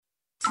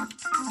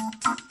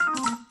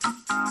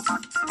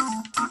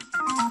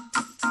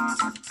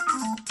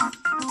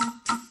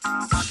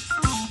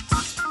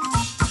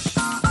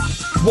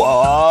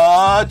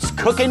What's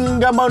cooking,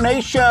 Gumbo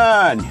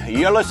Nation?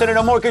 You're listening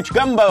to Mortgage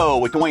Gumbo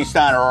with Dwayne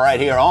Stein right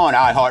here on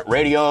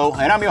iHeartRadio.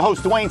 And I'm your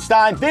host, Dwayne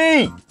Stein,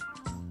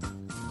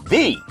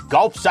 the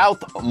Gulf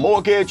South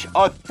Mortgage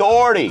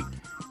Authority.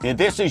 And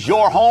this is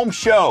your home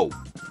show,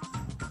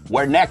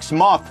 where next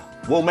month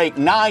we'll make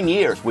 9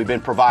 years we've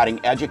been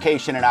providing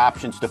education and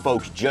options to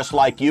folks just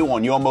like you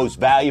on your most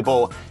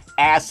valuable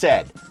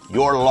asset,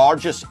 your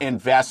largest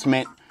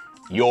investment,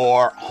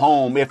 your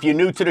home. If you're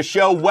new to the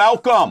show,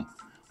 welcome.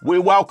 We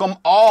welcome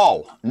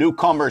all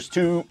newcomers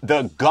to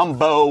the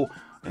Gumbo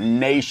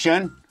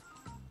Nation.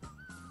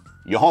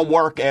 Your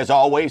homework, as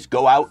always,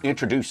 go out,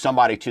 introduce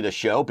somebody to the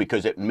show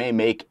because it may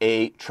make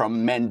a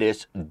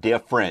tremendous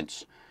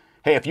difference.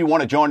 Hey, if you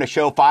want to join the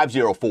show,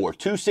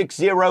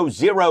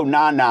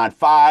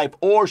 504-260-0995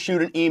 or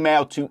shoot an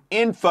email to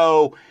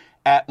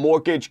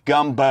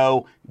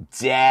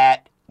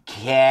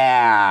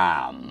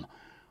info@mortgagegumbo.com.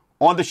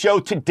 On the show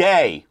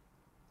today,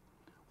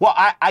 well,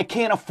 I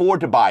can't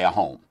afford to buy a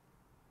home.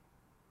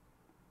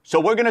 So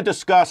we're going to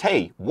discuss,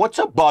 hey, what's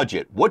a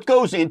budget? What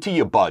goes into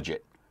your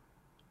budget,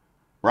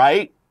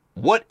 right?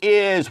 What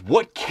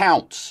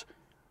counts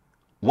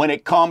when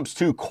it comes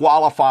to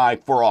qualifying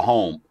for a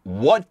home?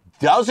 What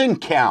doesn't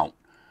count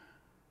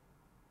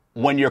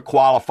when you're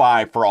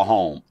qualifying for a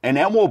home? And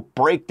then we'll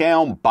break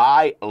down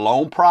by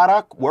loan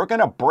product. We're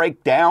going to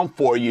break down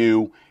for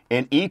you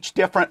in each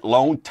different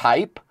loan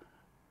type.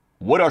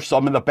 What are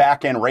some of the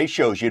back-end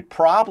ratios? You'd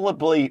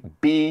probably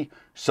be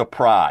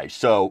surprised.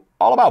 So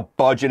all about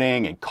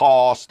budgeting and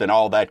cost and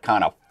all that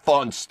kind of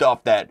fun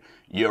stuff that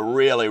you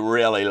really,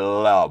 really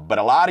love. But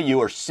a lot of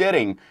you are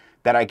sitting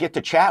that I get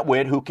to chat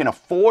with who can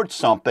afford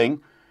something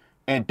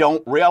and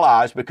don't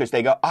realize because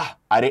they go,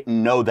 I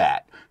didn't know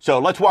that. So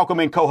let's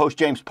welcome in co-host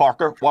James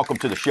Parker. Welcome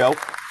to the show.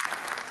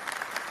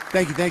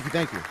 Thank you.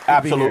 Good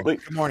Absolutely.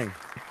 Good morning.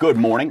 Good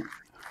morning.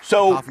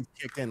 So coffee's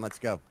kicked in. Let's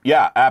go.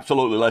 Yeah,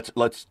 absolutely.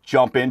 Let's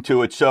jump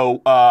into it.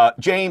 So,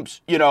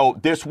 James,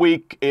 this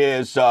week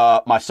is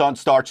my son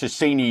starts his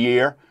senior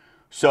year.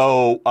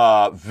 So,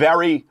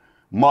 very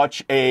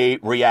much a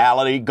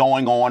reality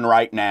going on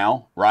right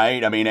now,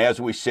 right? I mean,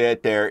 as we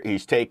sit there,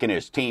 he's taking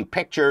his team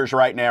pictures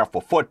right now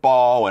for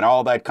football and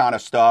all that kind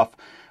of stuff.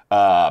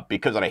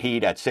 Because of the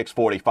heat at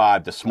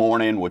 6:45 this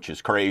morning, which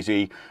is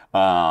crazy.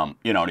 And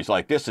he's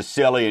like, this is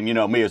silly. And,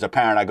 me as a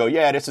parent, I go,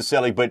 yeah, this is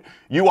silly. But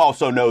you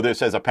also know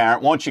this as a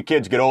parent. Once your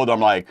kids get older, I'm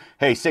like,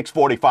 hey,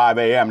 6:45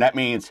 a.m., that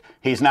means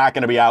he's not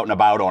going to be out and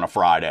about on a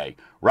Friday,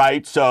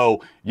 right?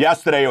 So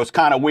yesterday it was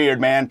kind of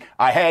weird, man.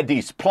 I had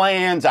these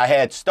plans. I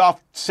had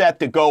stuff set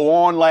to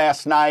go on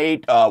last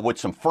night with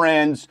some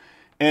friends.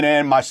 And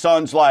then my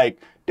son's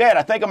like, Dad,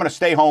 I think I'm going to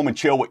stay home and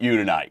chill with you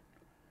tonight.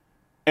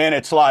 And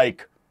it's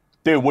like,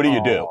 dude, what do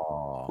you do?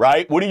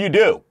 Right? What do you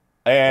do?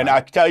 And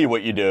I can tell you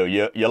what you do.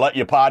 You let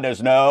your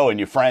partners know and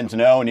your friends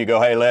know, and you go,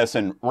 hey,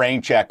 listen,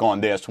 rain check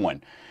on this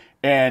one.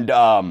 And,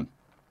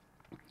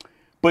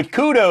 but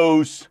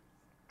kudos,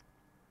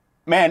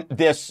 man,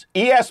 this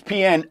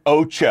ESPN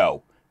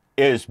Ocho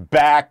is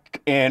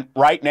back, and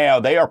right now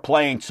they are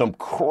playing some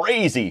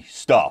crazy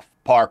stuff,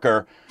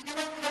 Parker.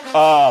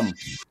 I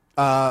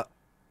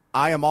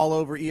am all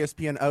over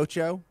ESPN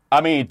Ocho. I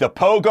mean, the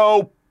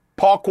Pogo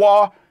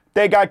Pokwa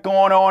they got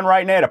going on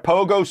right now, the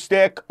pogo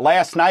stick.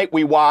 Last night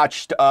we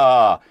watched,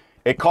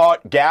 it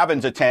caught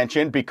Gavin's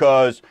attention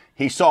because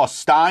he saw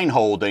Stein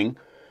holding,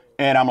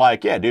 and I'm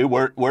like, yeah, dude,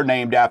 we're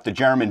named after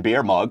German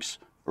beer mugs,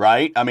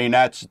 right? I mean,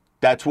 that's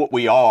what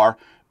we are.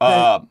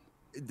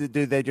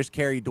 Do they just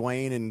carry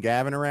Dwayne and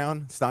Gavin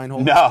around, Stein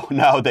holding?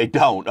 No, they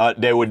don't.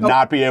 They would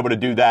not be able to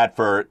do that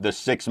for the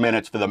 6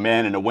 minutes for the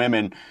men and the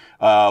women.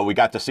 We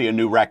got to see a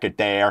new record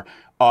there.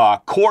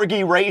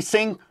 Corgi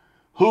racing,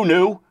 who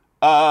knew?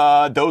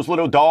 Those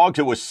little dogs,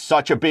 it was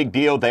such a big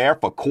deal there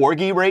for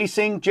corgi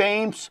racing,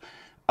 James.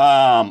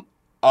 I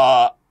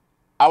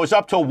was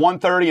up till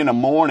 1:30 in the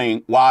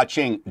morning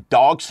watching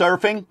dog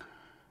surfing.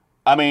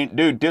 I mean,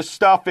 dude, this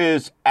stuff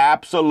is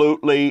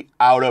absolutely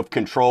out of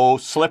control.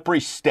 Slippery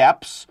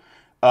steps.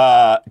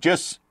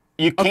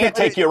 You can't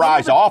take your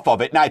eyes off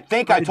of it. And I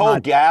think I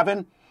told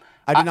Gavin.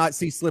 I did not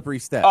see slippery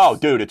steps. Oh,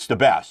 dude, it's the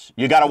best.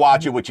 You got to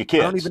watch it with your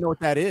kids. I don't even know what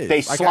that is.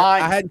 They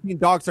slime. I hadn't seen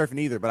dog surfing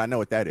either, but I know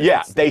what that is.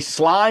 Yeah, they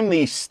slime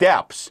these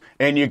steps,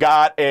 and you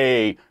got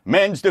a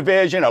men's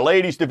division, a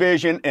ladies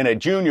division, and a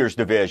juniors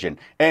division.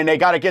 And they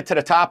got to get to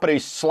the top of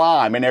these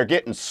slime, and they're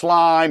getting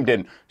slimed.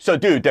 And so,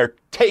 dude, they're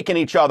taking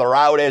each other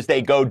out as they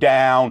go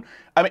down.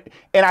 I mean,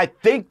 and I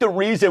think the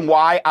reason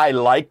why I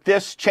like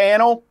this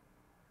channel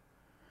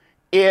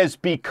is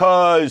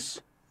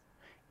because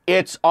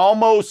it's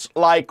almost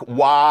like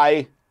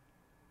why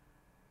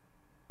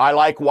I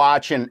like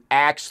watching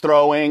axe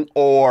throwing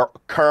or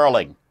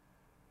curling.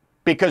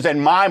 Because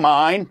in my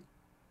mind,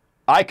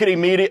 I could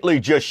immediately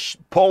just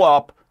pull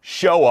up,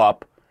 show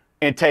up,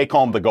 and take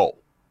home the goal.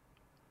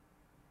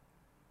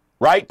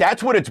 Right?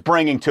 That's what it's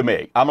bringing to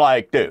me. I'm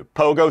like, dude,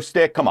 pogo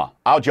stick, come on.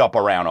 I'll jump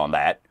around on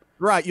that.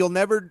 Right. You'll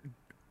never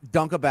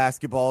dunk a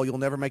basketball. You'll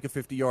never make a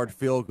 50-yard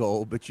field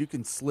goal, but you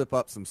can slip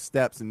up some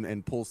steps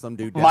and pull some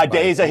dude down. My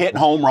days of hitting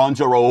home runs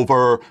are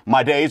over.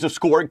 My days of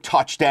scoring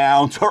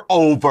touchdowns are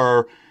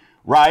over,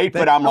 right?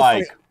 But I'm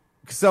like...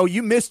 So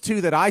you missed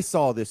two that I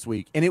saw this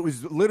week, and it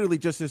was literally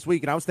just this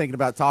week, and I was thinking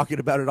about talking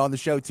about it on the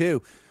show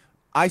too.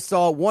 I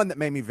saw one that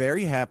made me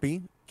very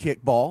happy,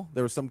 kickball.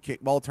 There was some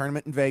kickball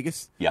tournament in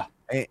Vegas. Yeah.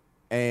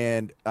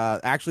 And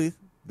actually,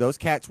 those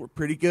cats were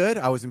pretty good.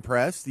 I was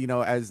impressed. You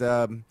know, as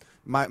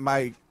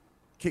my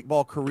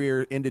kickball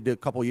career ended a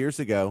couple years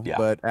ago,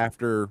 but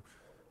after,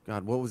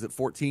 God, what was it,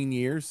 14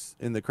 years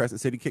in the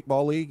Crescent City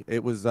Kickball League,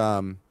 it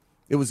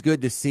was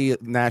good to see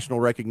national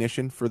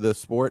recognition for the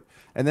sport.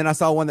 And then I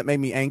saw one that made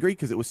me angry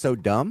because it was so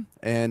dumb,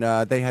 and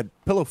they had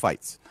pillow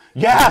fights.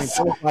 Yes.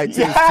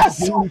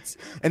 Yes.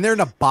 And they're in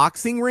a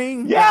boxing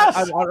ring. Yes.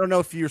 I don't know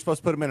if you're supposed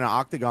to put them in an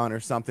octagon or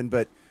something,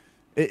 but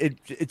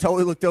it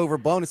totally looked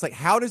overblown. It's like,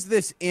 how does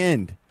this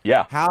end?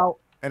 Yeah. How?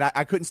 And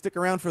I couldn't stick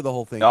around for the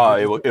whole thing.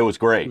 Oh, it was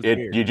great.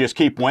 You just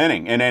keep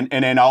winning. And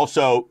then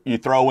also you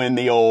throw in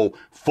the old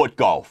foot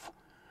golf.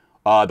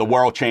 The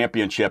World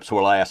Championships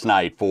were last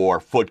night for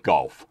foot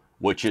golf,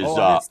 which is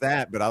I missed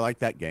that, but I like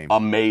that game.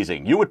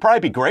 Amazing. You would probably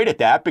be great at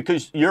that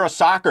because you're a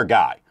soccer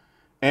guy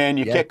and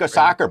you kick a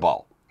soccer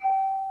ball.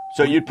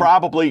 So you'd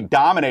probably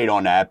dominate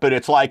on that. But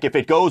it's like if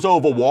it goes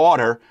over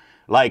water,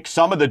 like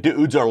some of the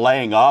dudes are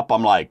laying up.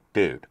 I'm like,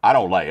 dude, I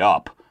don't lay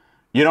up.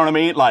 You know what I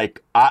mean?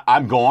 Like,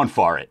 I'm going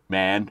for it,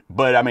 man.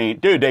 But, I mean,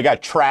 dude, they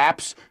got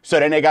traps. So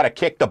then they got to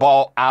kick the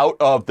ball out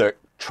of the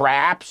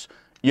traps.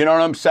 You know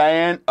what I'm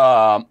saying?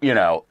 You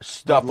know,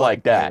 stuff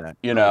like that.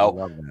 You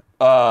know?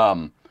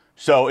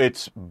 So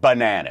it's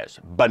bananas.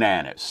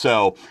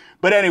 So,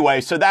 but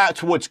anyway, so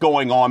that's what's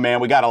going on, man.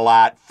 We got a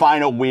lot.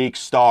 Final week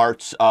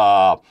starts.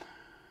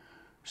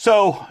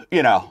 So,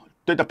 you know,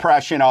 the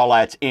depression, all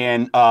that's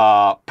in.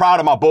 Proud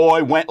of my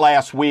boy. Went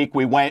last week.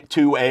 We went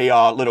to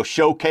a little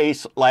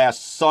showcase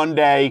last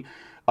Sunday.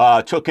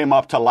 Took him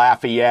up to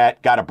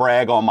Lafayette. Got to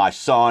brag on my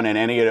son and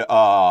any of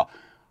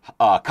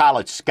the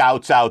college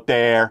scouts out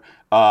there.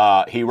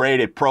 He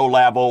rated pro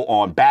level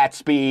on bat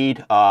speed.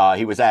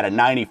 He was at a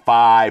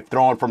 95.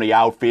 Throwing from the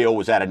outfield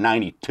was at a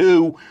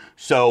 92.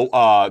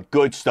 So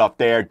good stuff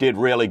there. Did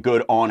really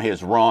good on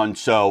his run.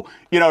 So,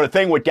 you know, the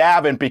thing with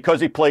Gavin,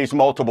 because he plays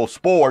multiple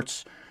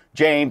sports,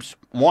 James,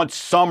 once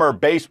summer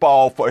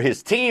baseball for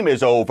his team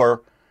is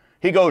over,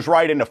 he goes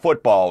right into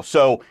football.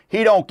 So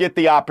he don't get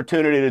the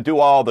opportunity to do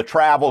all the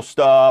travel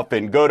stuff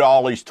and go to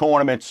all these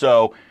tournaments.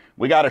 So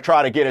we got to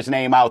try to get his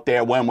name out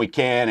there when we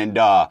can.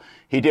 And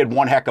he did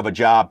one heck of a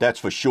job, that's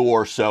for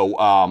sure. So,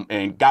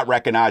 and got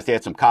recognized. They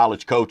had some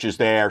college coaches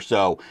there.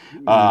 So,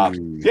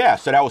 yeah,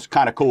 so that was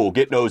kind of cool.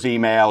 Getting those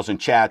emails and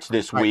chats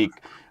this week.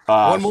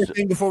 One more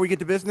thing before we get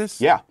to business.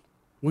 Yeah.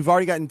 We've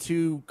already gotten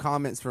 2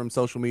 comments from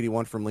social media,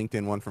 one from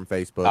LinkedIn, one from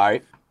Facebook. All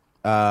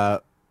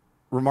right.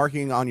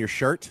 Remarking on your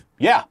shirt.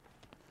 Yeah.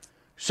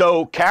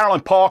 So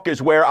Carolyn Park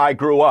is where I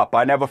grew up.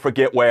 I never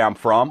forget where I'm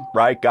from,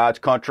 right? God's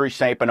country,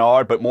 St.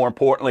 Bernard, but more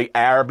importantly,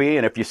 Araby.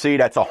 And if you see,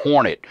 that's a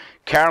Hornet.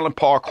 Carolyn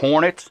Park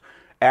Hornets,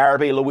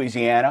 Araby,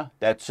 Louisiana.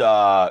 That's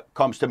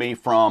comes to me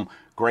from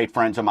great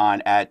friends of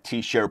mine at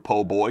T-Shirt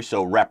Po' Boy,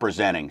 so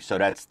representing. So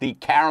that's the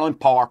Carolyn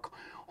Park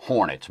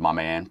Hornets, my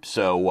man.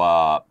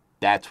 So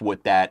that's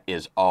what that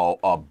is all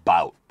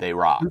about. They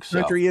rock. Whose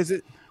country is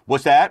it?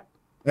 What's that?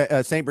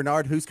 St.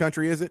 Bernard. Whose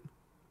country is it?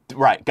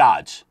 Right,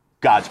 God's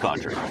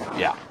country.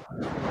 Yeah,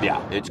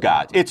 it's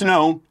God's. It's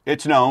known.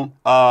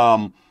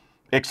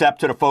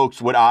 Except to the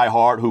folks with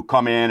iHeart who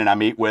come in and I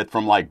meet with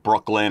from like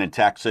Brooklyn and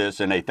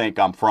Texas, and they think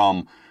I'm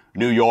from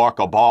New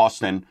York or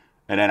Boston,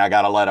 and then I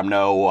got to let them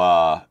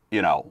know,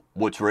 you know,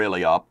 what's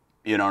really up.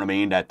 You know what I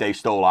mean? That they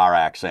stole our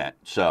accent.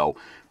 So,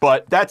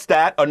 but that's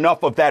that.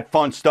 Enough of that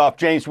fun stuff,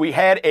 James. We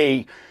had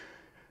and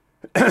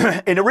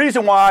the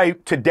reason why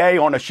today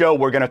on the show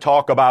we're going to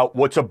talk about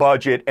what's a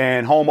budget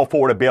and home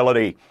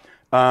affordability.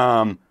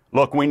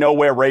 Look, we know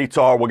where rates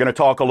are. We're going to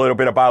talk a little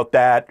bit about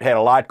that. Had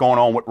a lot going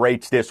on with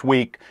rates this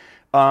week.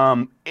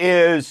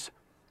 Is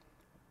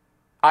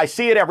I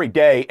see it every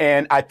day,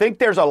 and I think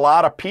there's a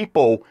lot of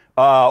people,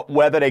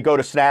 whether they go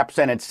to Snap,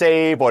 Send, and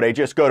Save, or they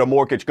just go to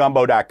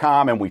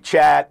mortgagegumbo.com and we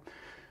chat.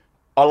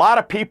 A lot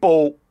of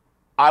people,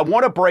 I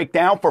want to break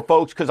down for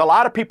folks because a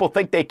lot of people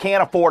think they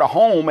can't afford a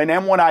home, and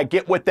then when I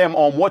get with them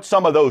on what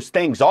some of those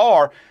things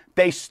are,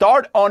 they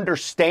start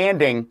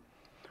understanding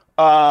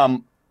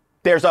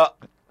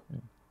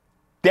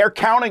they're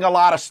counting a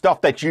lot of stuff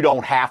that you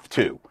don't have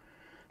to.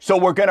 So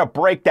we're going to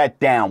break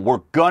that down.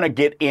 We're going to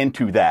get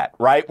into that,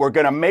 right? We're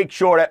going to make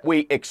sure that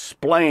we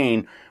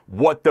explain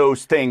what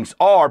those things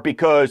are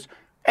because,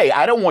 hey,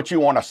 I don't want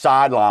you on a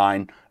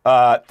sideline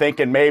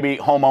thinking maybe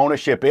home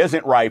ownership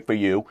isn't right for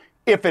you.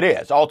 If it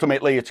is,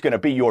 ultimately it's going to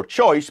be your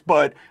choice,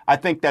 but I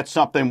think that's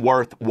something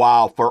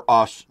worthwhile for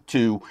us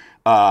to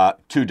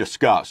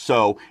discuss.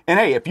 So, and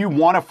hey, if you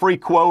want a free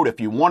quote,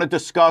 if you want to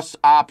discuss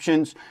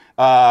options,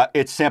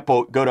 it's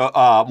simple. Go to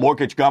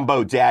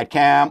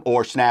mortgagegumbo.com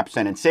or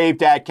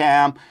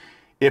snapsendandsave.com.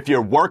 If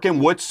you're working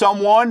with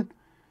someone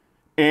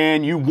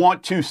and you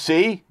want to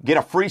get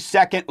a free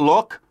second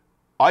look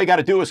All you got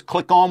to do is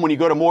click on when you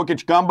go to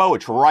Mortgage Gumbo.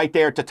 It's right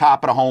there at the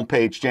top of the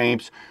homepage,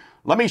 James.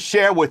 Let me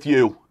share with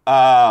you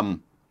a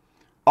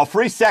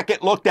free second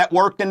look that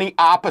worked in the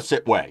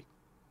opposite way,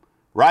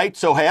 right?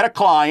 So I had a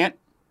client,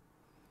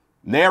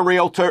 their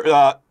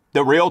realtor,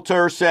 the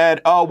realtor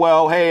said, oh,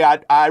 well, hey,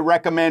 I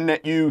recommend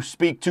that you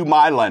speak to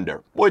my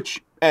lender,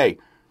 which, hey,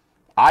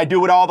 I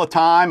do it all the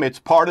time. It's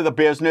part of the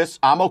business.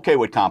 I'm okay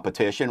with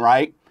competition,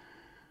 right?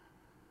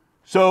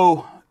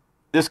 So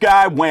this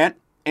guy went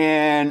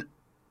to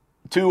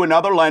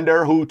another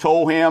lender who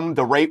told him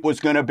the rate was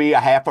going to be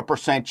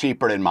 0.5%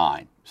 cheaper than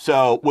mine.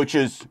 So, which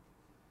is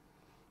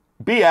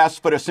BS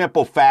for the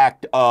simple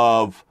fact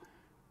of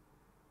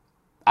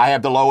I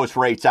have the lowest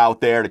rates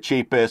out there, the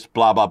cheapest,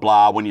 blah, blah,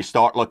 blah, when you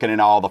start looking at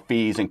all the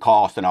fees and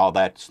costs and all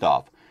that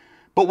stuff.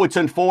 But what's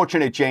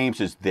unfortunate,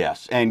 James, is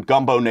this, and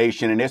Gumbo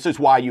Nation, and this is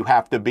why you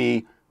have to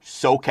be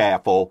so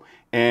careful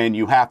and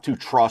you have to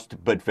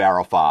trust but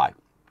verify.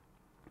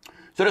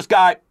 So this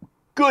guy,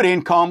 good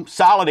income,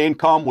 solid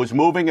income, was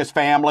moving his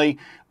family,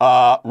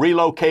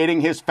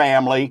 relocating his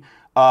family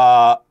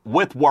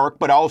with work,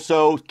 but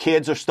also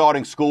kids are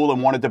starting school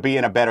and wanted to be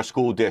in a better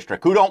school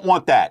district. Who don't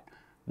want that?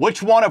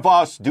 Which one of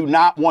us do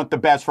not want the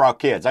best for our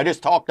kids? I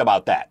just talked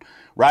about that,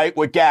 right,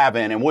 with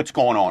Gavin and what's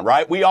going on,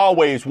 right? We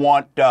always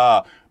want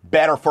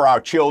better for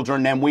our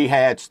children than we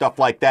had, stuff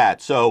like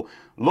that. So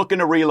looking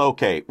to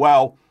relocate.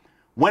 Well,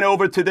 went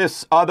over to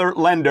this other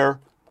lender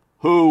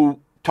who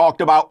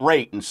talked about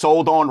rate and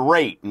sold on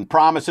rate and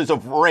promises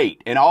of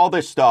rate and all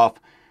this stuff.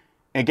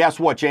 And guess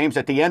what, James?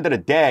 At the end of the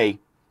day,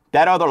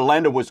 that other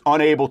lender was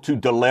unable to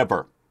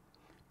deliver.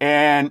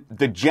 And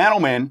the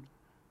gentleman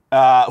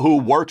who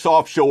works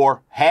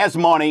offshore, has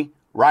money,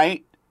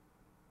 right,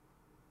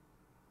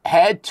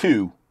 had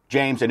to,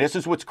 James, and this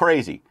is what's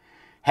crazy,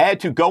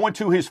 had to go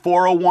into his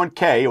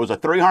 401k, it was a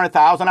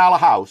 $300,000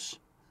 house,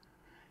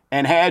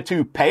 and had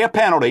to pay a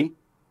penalty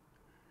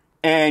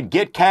and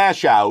get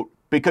cash out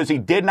because he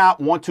did not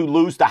want to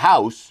lose the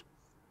house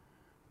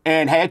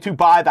and had to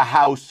buy the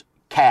house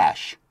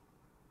cash.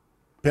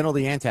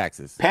 Penalty and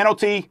taxes.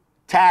 Penalty,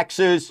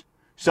 taxes.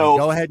 So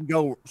go ahead and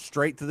go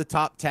straight to the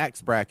top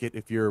tax bracket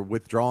if you're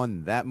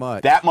withdrawing that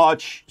much. That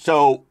much.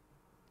 So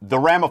the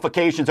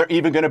ramifications are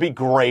even going to be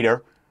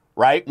greater,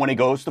 right, when he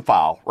goes to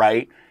file,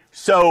 right?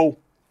 So,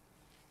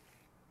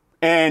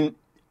 and,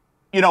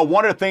 you know,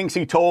 one of the things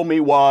he told me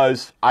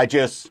was,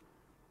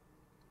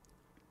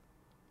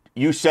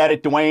 you said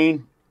it,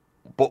 Dwayne,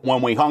 but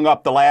when we hung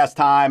up the last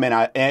time,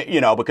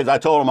 because I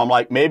told him, I'm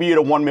like, maybe you're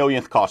the 1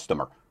 millionth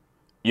customer.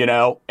 You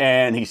know,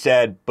 and he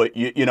said, but,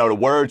 you know, the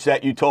words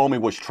that you told me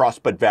was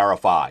trust but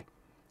verify.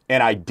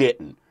 And I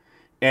didn't.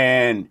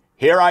 And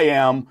here I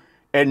am.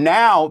 And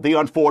now the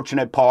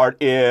unfortunate part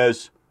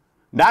is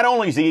not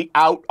only is he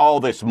out all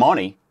this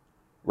money,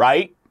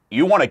 right?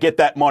 You want to get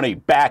that money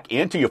back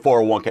into your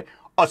 401k,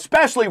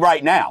 especially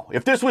right now.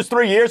 If this was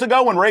 3 years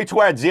ago when rates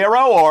were at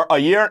 0 or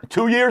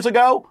 2 years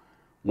ago,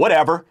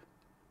 whatever,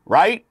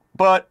 right?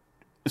 But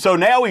so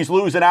now he's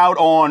losing out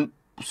on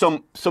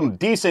some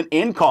decent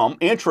income,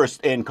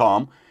 interest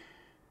income,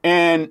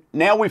 and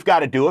now we've got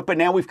to do it, but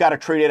now we've got to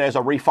treat it as a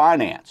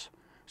refinance.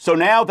 So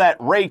now that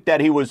rate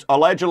that he was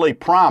allegedly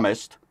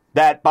promised,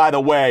 that, by the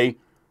way,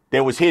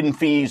 there was hidden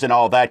fees and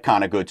all that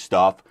kind of good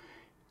stuff,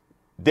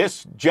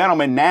 this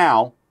gentleman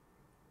now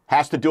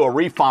has to do a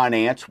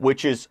refinance,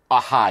 which is a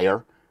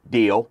higher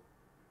deal.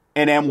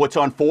 And then what's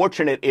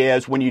unfortunate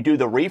is when you do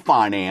the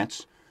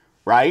refinance,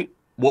 right,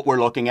 what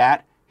we're looking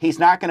at, he's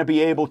not going to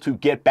be able to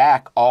get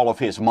back all of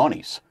his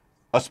monies,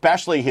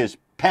 especially his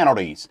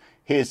penalties,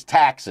 his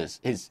taxes,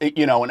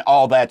 and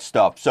all that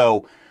stuff.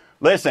 So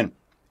listen,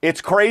 it's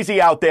crazy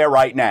out there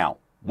right now.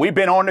 We've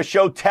been on the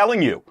show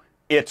telling you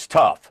it's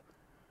tough,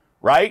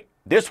 right?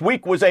 This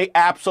week was an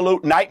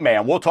absolute nightmare.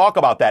 And we'll talk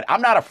about that.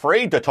 I'm not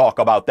afraid to talk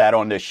about that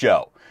on this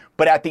show.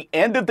 But at the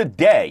end of the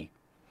day,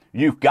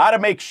 you've got to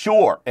make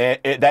sure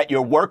that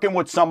you're working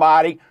with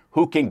somebody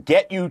who can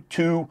get you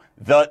to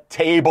the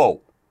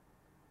table.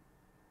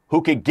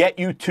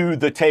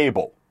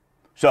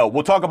 So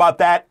we'll talk about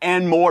that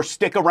and more.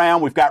 Stick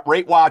around. We've got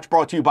Rate Watch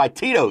brought to you by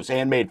Tito's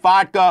Handmade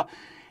Vodka.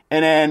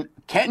 And then,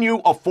 can you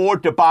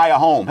afford to buy a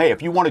home? Hey,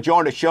 if you want to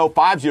join the show,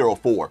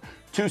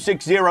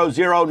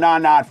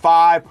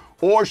 504-260-0995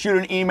 or shoot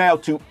an email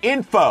to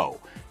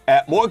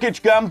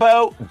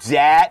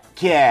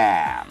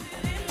info@mortgagegumbo.com.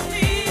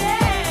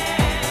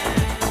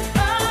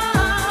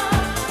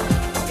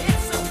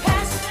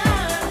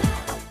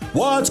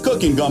 What's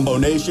cooking, Gumbo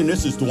Nation?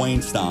 This is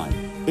Dwayne Stein.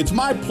 It's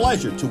my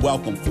pleasure to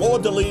welcome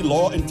Fleur-de-Lis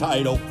Law and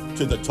Title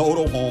to the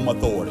Total Home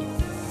Authority.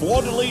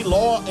 Fleur-de-Lis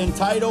Law and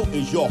Title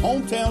is your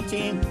hometown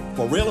team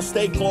for real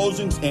estate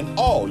closings and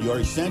all your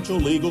essential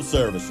legal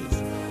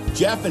services.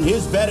 Jeff and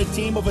his vetted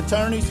team of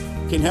attorneys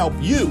can help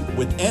you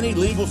with any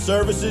legal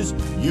services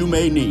you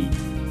may need.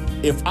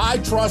 If I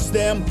trust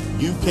them,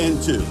 you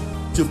can too.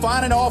 To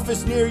find an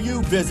office near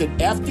you, visit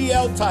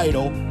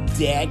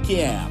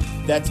FDLtitle.com.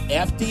 That's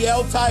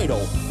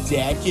FDLtitle.com.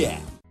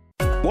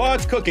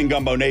 What's cooking,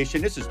 Gumbo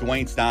Nation? This is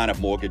Dwayne Stein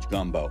of Mortgage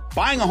Gumbo.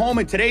 Buying a home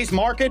in today's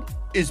market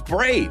is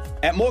brave.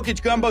 At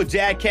Mortgage Gumbo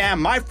Dadcam,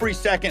 my free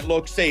second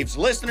look saves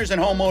listeners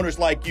and homeowners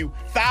like you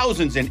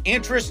thousands in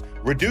interest,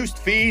 reduced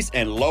fees,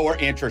 and lower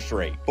interest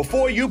rate.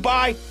 Before you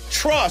buy,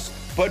 trust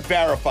but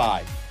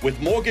verify with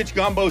Mortgage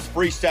Gumbo's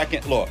free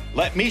second look.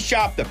 Let me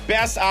shop the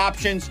best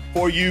options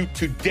for you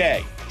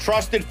today.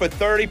 Trusted for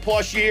 30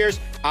 plus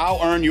years,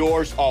 I'll earn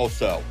yours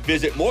also.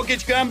 Visit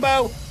Mortgage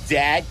Gumbo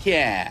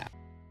Dadcam.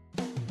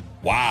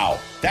 Wow,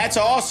 that's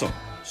awesome.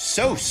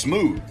 So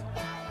smooth.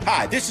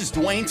 Hi, this is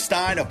Dwayne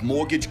Stein of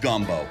Mortgage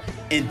Gumbo.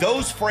 And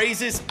those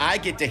phrases I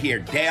get to hear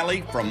daily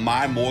from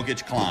my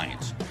mortgage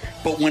clients.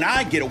 But when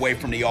I get away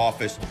from the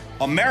office,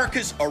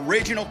 America's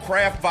original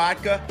craft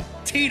vodka,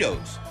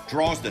 Tito's,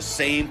 draws the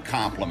same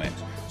compliment.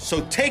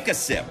 So take a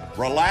sip,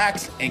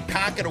 relax, and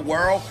conquer the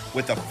world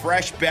with a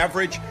fresh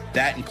beverage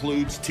that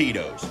includes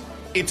Tito's.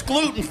 It's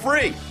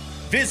gluten-free.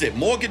 Visit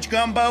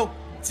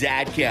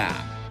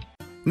MortgageGumbo.com.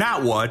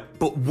 Not what,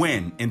 but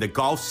when in the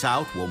Gulf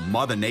South will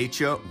Mother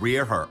Nature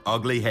rear her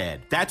ugly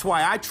head. That's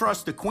why I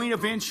trust the Queen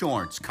of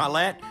Insurance,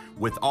 Colette,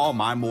 with all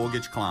my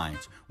mortgage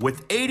clients.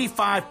 With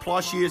 85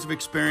 plus years of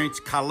experience,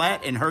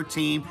 Colette and her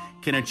team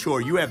can ensure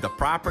you have the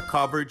proper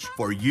coverage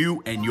for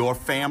you and your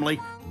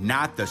family,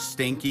 not the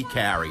stinky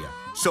carrier.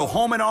 So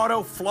home and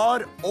auto,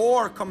 flood,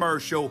 or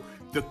commercial,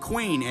 the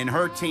Queen and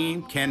her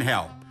team can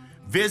help.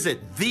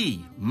 Visit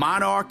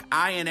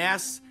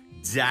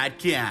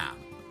themonarchins.com.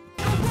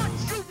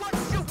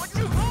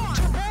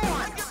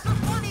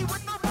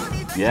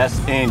 Yes,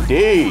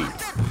 indeed.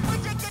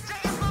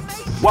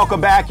 Welcome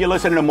back. You're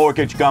listening to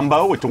Mortgage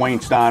Gumbo with Dwayne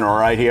Stein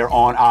right here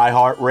on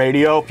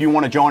iHeartRadio. If you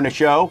want to join the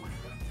show,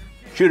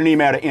 shoot an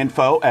email to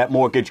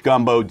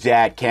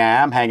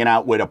info@mortgagegumbo.com. Hanging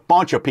out with a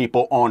bunch of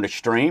people on the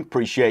stream.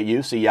 Appreciate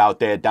you. See you out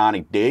there,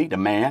 Donnie D, the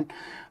man.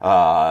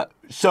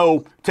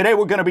 So today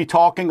we're going to be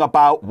talking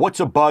about what's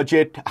a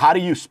budget, how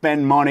do you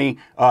spend money,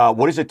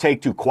 what does it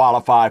take to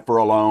qualify for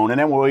a loan, and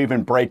then we'll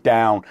even break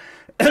down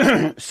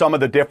some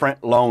of the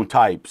different loan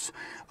types.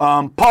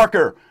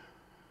 Parker,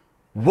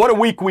 what a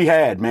week we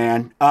had,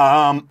 man.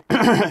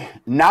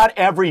 Not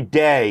every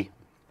day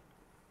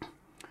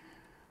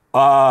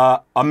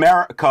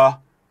America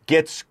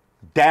gets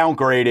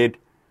downgraded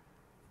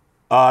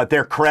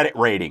their credit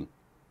rating.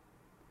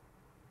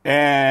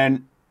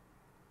 And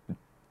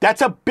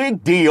that's a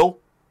big deal,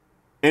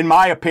 in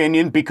my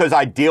opinion, because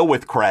I deal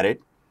with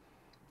credit.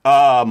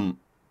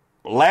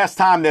 Last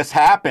time this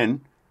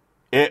happened,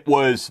 it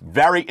was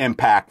very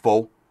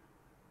impactful.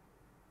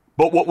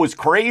 But what was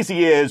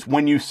crazy is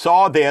when you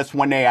saw this,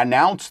 when they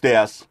announced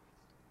this,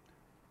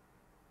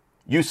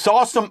 you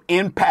saw some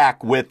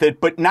impact with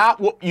it, but not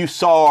what you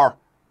saw,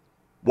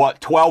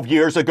 12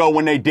 years ago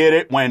when they did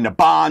it, when the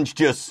bonds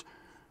just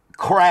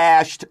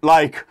crashed.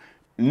 Like,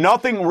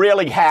 nothing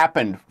really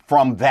happened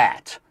from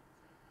that.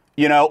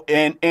 You know,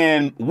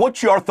 and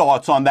what's your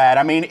thoughts on that?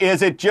 I mean,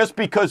 is it just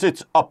because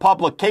it's a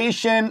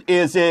publication?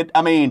 Is it,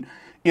 I mean,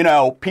 you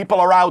know, people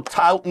are out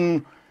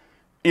touting,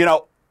 you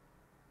know,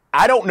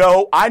 I don't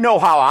know. I know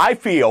how I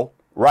feel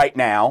right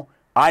now.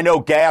 I know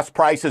gas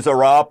prices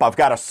are up. I've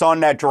got a son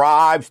that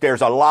drives.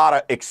 There's a lot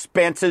of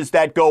expenses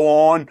that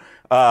go on.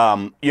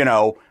 Going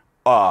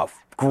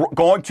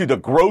to the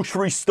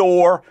grocery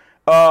store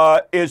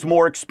is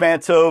more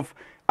expensive.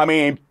 I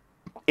mean,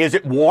 is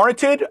it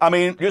warranted? I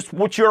mean, just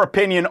what's your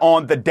opinion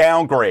on the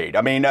downgrade?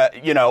 I mean,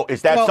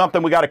 is that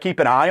something we got to keep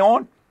an eye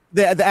on?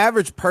 The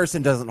average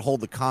person doesn't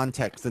hold the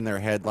context in their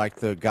head like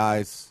the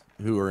guys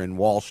who are in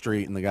Wall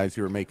Street and the guys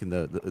who are making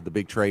the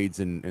big trades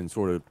and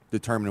sort of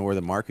determining where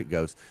the market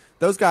goes.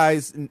 Those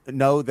guys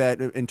know that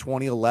in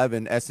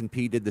 2011,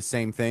 S&P did the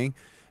same thing.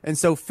 And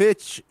so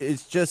Fitch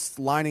is just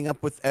lining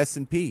up with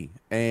S&P.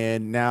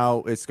 And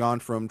now it's gone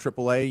from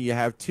AAA. You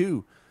have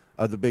two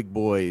of the big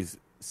boys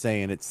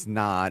saying it's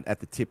not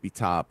at the tippy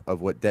top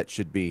of what debt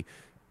should be.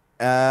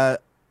 And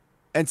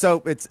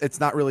so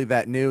it's not really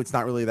that new. It's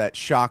not really that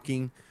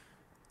shocking.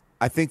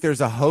 I think there's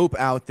a hope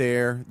out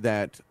there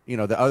that, you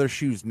know, the other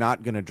shoe's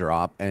not going to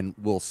drop and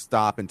we'll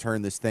stop and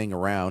turn this thing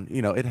around.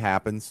 You know, it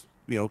happens.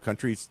 You know,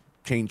 countries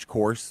change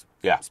course,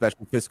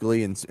 especially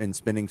fiscally and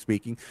spending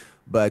speaking.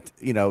 But,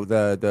 you know,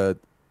 the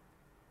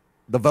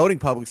voting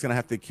public's going to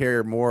have to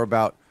care more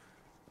about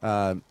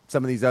some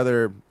of these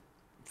other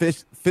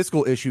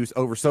fiscal issues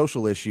over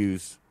social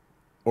issues,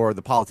 or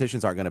the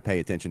politicians aren't going to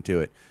pay attention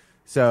to it.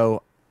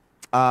 So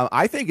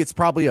I think it's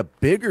probably a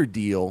bigger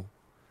deal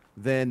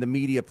than the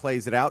media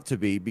plays it out to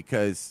be,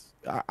 because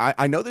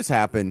I know this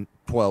happened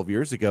 12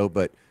 years ago,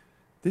 but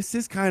this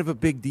is kind of a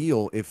big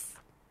deal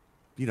if,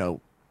 you know,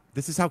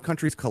 this is how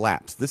countries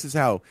collapse. This is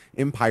how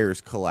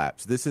empires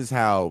collapse. This is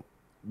how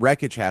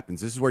wreckage happens.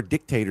 This is where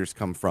dictators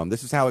come from.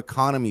 This is how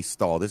economies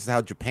stall. This is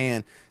how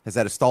Japan has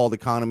had a stalled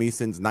economy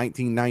since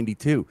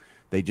 1992.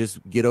 They just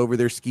get over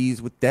their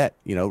skis with debt.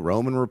 You know,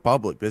 Roman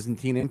Republic,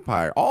 Byzantine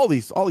Empire, all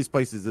these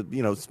places,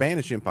 you know,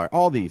 Spanish Empire,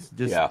 all these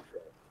just. Yeah.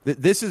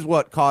 This is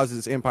what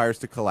causes empires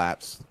to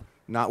collapse,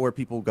 not where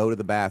people go to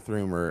the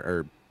bathroom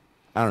or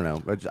I don't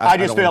know. I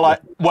just feel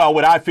like, well,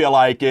 what I feel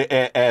like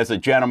as a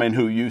gentleman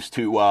who used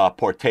to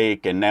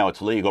partake, and now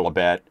it's legal a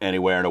bit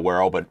anywhere in the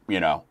world, but,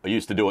 you know, I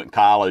used to do it in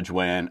college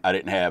when I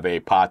didn't have a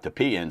pot to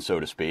pee in, so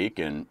to speak,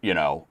 and, you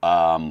know,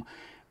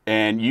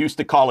 and you used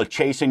to call it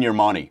chasing your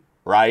money,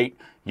 right?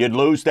 You'd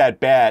lose that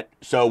bet,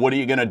 so what are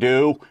you going to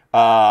do?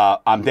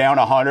 I'm down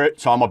 100,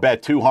 so I'm going to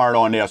bet 200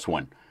 on this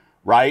one,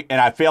 right? And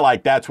I feel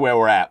like that's where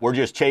we're at. We're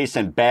just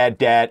chasing bad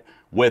debt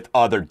with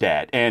other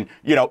debt. And,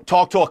 you know,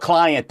 talk to a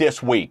client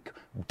this week.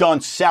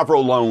 Done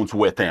several loans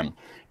with him,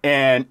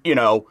 and you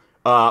know,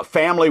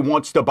 family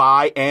wants to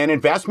buy an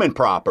investment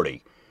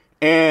property,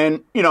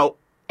 and you know,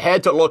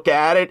 had to look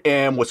at it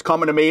and was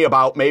coming to me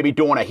about maybe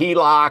doing a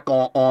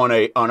HELOC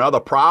on another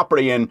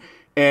property, and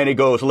he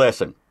goes,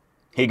 listen,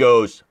 he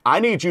goes, I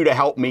need you to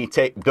help me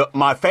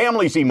my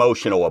family's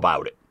emotional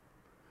about it.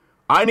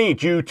 I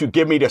need you to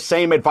give me the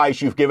same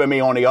advice you've given me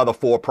on the other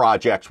 4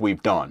 projects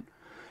we've done,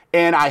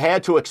 and I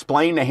had to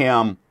explain to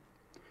him.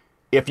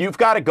 If you've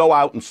got to go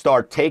out and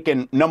start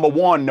taking, number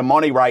one, the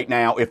money right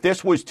now, if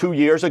this was 2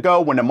 years ago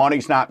when the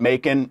money's not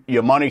making,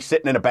 your money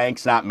sitting in the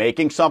bank's not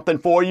making something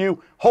for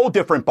you, whole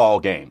different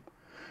ball game.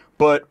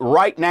 But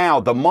right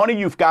now, the money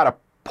you've got to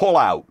pull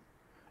out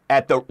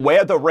at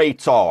where the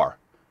rates are,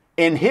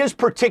 in his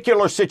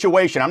particular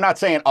situation, I'm not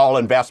saying all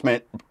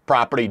investment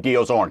property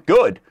deals aren't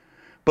good,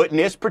 but in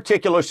this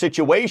particular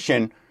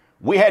situation,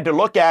 we had to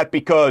look at,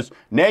 because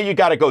now you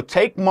got to go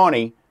take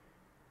money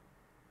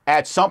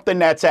at something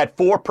that's at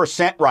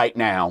 4% right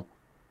now,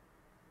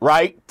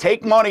 right?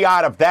 Take money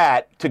out of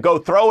that to go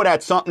throw it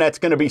at something that's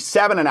going to be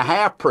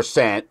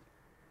 7.5%.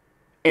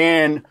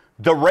 And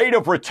the rate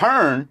of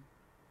return,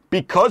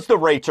 because the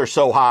rates are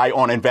so high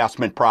on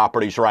investment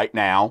properties right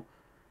now,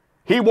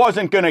 he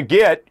wasn't going to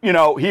get, you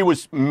know, he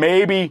was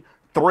maybe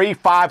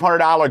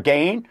 $300-$500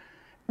 gain.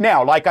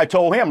 Now, like I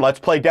told him, let's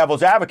play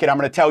devil's advocate. I'm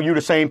going to tell you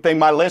the same thing,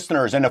 my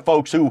listeners and the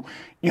folks who,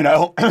 you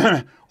know,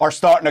 are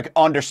starting to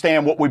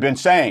understand what we've been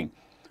saying.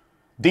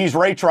 These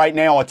rates right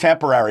now are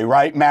temporary,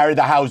 right? Marry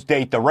the house,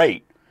 date the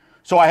rate.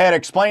 So I had to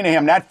explain to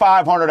him that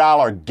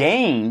 $500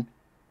 gain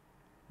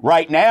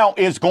right now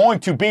is going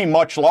to be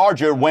much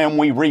larger when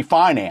we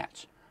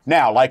refinance.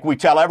 Now, like we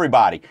tell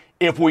everybody,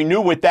 if we knew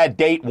what that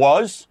date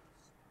was,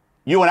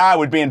 you and I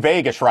would be in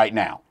Vegas right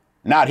now.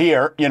 Not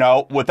here, you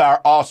know, with our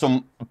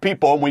awesome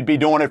people. We'd be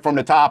doing it from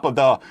the top of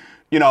the,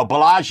 you know,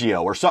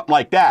 Bellagio or something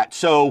like that.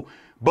 So,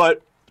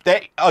 but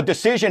a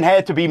decision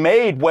had to be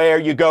made where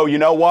you go, you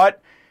know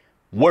what?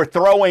 We're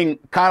throwing,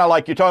 kind of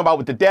like you're talking about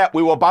with the debt,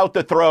 we were about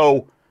to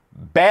throw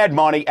bad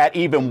money at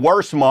even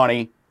worse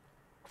money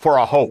for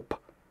a hope,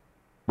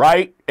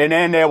 right? And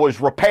then there was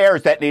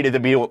repairs that needed to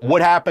be,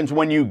 what happens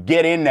when you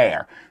get in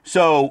there?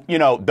 So, you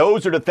know,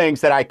 those are the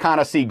things that I kind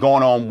of see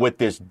going on with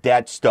this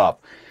debt stuff.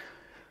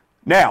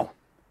 Now,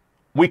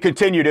 we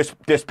continue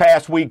this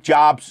past week,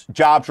 jobs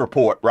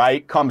report,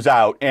 right, comes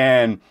out,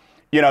 and,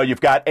 you know,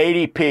 you've got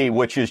ADP,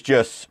 which is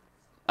just,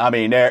 I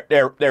mean,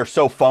 they're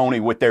so phony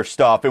with their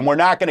stuff, and we're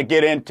not going to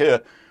get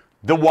into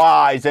the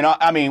whys. And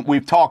I mean,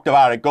 we've talked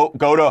about it. Go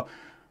to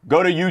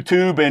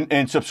YouTube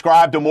and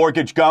subscribe to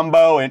Mortgage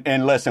Gumbo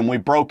and listen.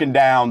 We've broken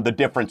down the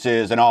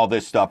differences and all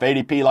this stuff.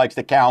 ADP likes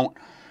to count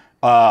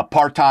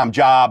part-time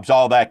jobs,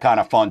 all that kind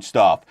of fun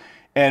stuff.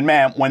 And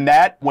man, when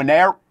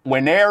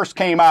theirs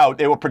came out,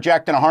 they were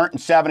projecting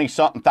 170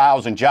 something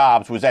thousand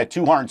jobs. Was at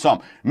 200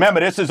 something. Remember,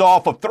 this is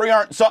off of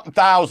 300 something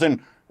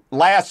thousand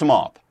last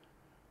month.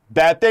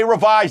 That they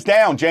revised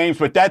down, James,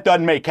 but that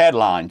doesn't make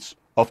headlines,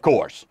 of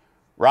course,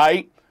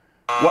 right?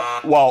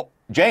 Well,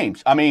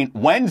 James, I mean,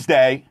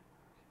 Wednesday,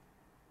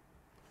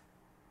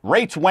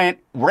 rates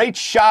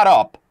shot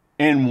up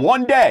in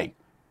one day,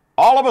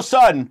 all of a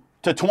sudden,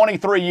 to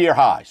 23-year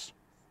highs.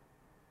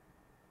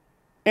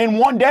 In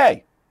one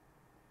day.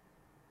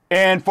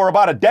 And for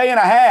about a day and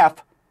a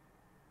half,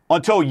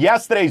 until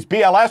yesterday's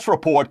BLS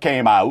report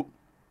came out,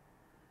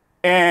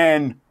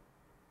 and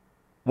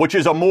which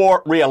is a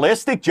more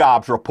realistic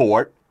jobs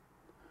report,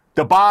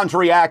 the bonds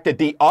reacted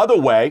the other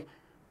way,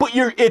 but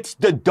it's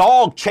the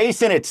dog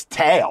chasing its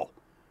tail,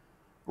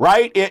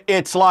 right?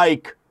 It's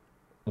like,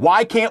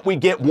 why can't we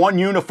get one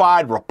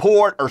unified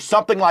report or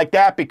something like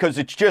that? Because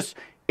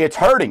it's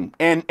hurting.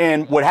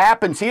 And what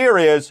happens here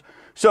is,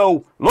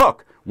 so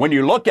look, when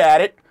you look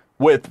at it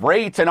with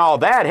rates and all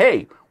that,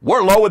 hey,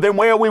 we're lower than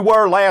where we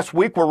were last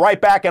week. We're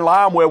right back in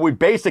line where we've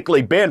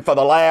basically been for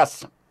the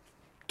last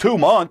 2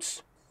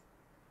 months.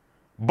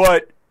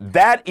 But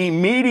that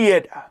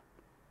immediate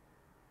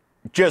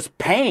just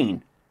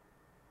pain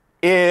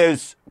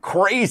is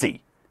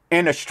crazy.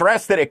 And the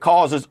stress that it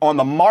causes on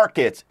the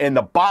markets and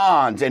the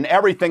bonds and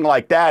everything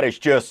like that is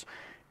just,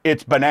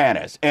 it's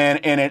bananas. And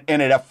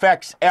it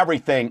affects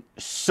everything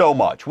so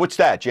much. What's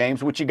that,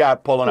 James? What you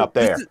got pulling up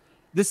there?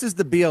 This is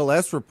the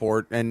BLS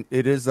report, and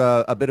it is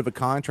a bit of a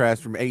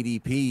contrast from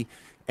ADP.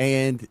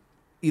 And,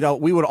 you know,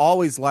 we would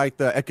always like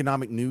the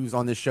economic news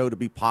on this show to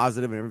be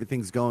positive and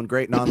everything's going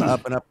great and on the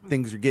up and up,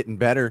 things are getting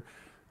better.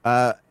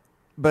 But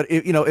But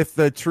if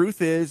the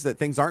truth is that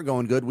things aren't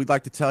going good, we'd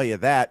like to tell you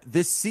that.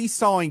 This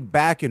seesawing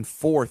back and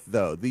forth,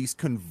 though, these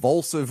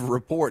convulsive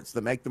reports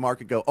that make the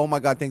market go, oh my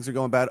God, things are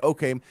going bad.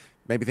 Okay,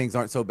 maybe things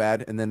aren't so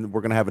bad, and then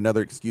we're going to have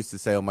another excuse to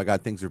say, oh my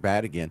God, things are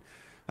bad again.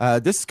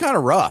 This is kind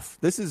of rough.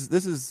 This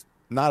is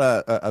not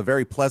a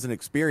very pleasant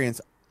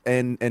experience,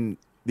 and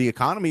the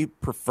economy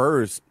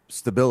prefers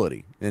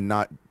stability and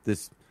not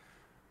this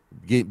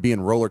being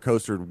roller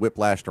coastered,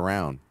 whiplashed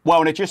around. Well,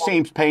 and it just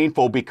seems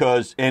painful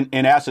because in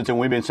essence, and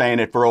we've been saying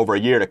it for over a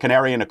year, the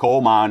canary in the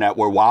coal mine that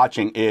we're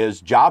watching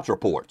is jobs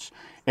reports.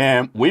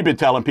 And we've been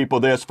telling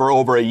people this for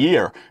over a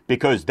year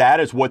because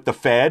that is what the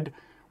Fed,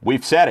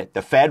 we've said it,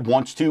 the Fed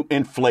wants to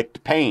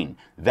inflict pain.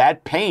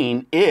 That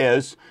pain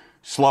is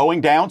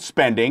slowing down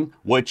spending,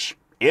 which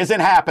isn't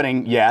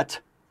happening yet,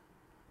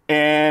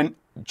 and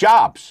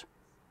jobs,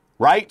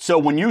 right? So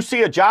when you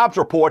see a jobs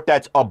report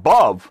that's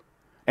above,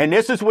 and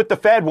this is with the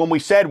Fed when we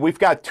said we've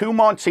got 2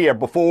 months here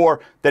before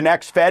the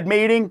next Fed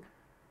meeting.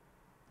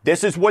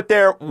 This is what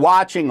they're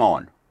watching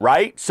on,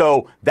 right?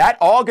 So that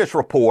August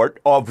report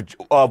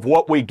of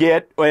what we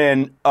get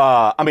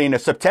a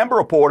September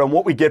report on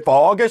what we get for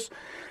August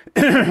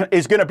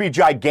is going to be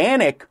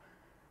gigantic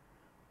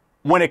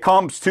when it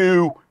comes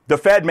to the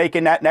Fed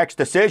making that next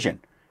decision.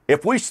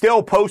 If we're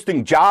still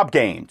posting job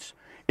gains,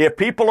 if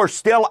people are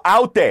still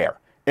out there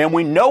and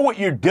we know what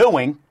you're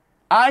doing,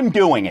 I'm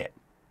doing it.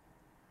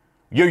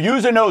 You're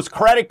using those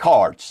credit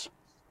cards,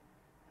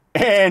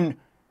 and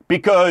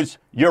because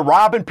you're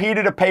robbing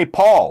Peter to pay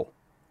Paul.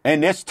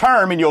 And this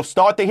term, and you'll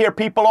start to hear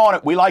people on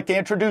it. We like to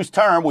introduce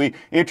term. We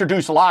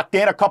introduced locked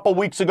in a couple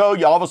weeks ago.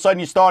 All of a sudden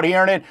you start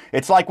hearing it.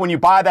 It's like when you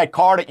buy that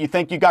car that you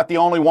think you got the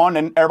only one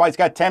and everybody's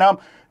got 10 of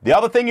them. The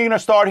other thing you're going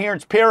to start hearing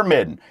is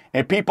pyramiding.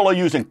 And people are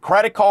using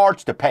credit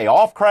cards to pay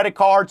off credit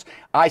cards.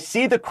 I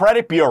see the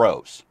credit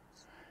bureaus.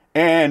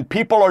 And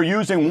people are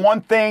using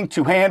one thing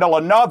to handle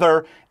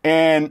another,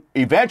 and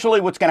eventually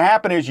what's going to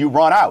happen is you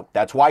run out.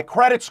 That's why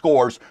credit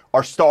scores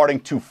are starting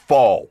to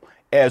fall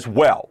as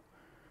well.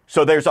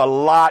 So there's a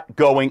lot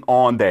going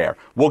on there.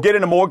 We'll get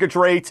into mortgage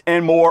rates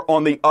and more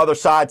on the other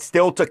side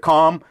still to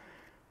come.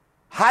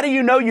 How do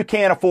you know you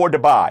can't afford to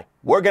buy?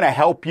 We're going to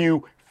help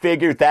you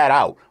figure that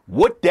out.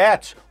 What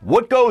debts,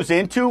 what goes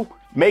into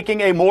making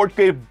a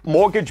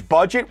mortgage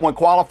budget when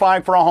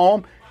qualifying for a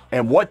home,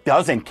 and what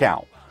doesn't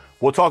count?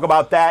 We'll talk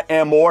about that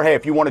and more. Hey,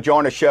 if you want to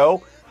join the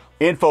show,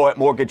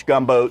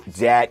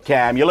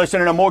 info@mortgagegumbo.com. You're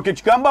listening to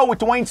Mortgage Gumbo with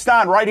Dwayne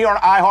Stein right here on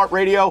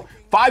iHeartRadio,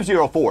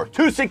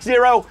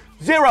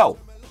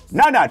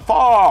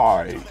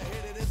 504-260-0995.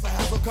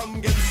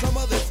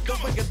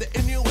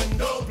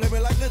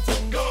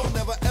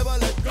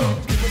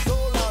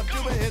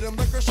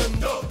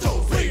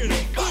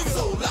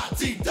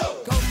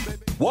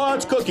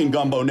 What's cooking,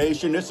 Gumbo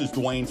Nation? This is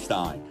Dwayne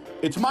Stein.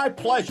 It's my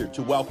pleasure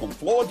to welcome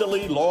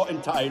Fleur-de-Lis Law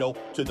and Title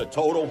to the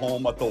Total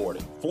Home Authority.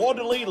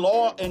 Fleur-de-Lis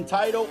Law and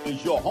Title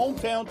is your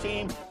hometown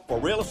team for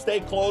real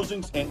estate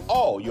closings and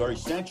all your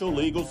essential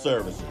legal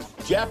services.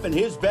 Jeff and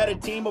his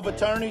vetted team of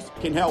attorneys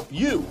can help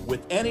you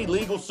with any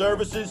legal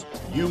services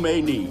you may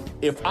need.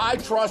 If I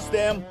trust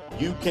them,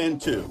 you can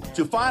too.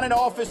 To find an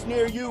office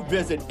near you,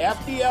 visit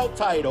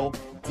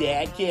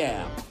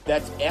FDLtitle.com.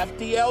 That's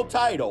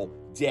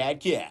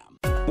FDLtitle.com.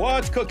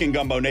 What's cooking,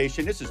 Gumbo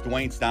Nation? This is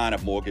Dwayne Stein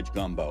of Mortgage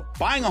Gumbo.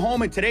 Buying a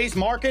home in today's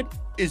market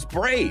is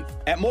brave.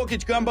 At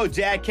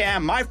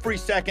MortgageGumbo.com, my free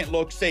second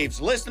look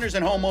saves listeners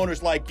and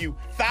homeowners like you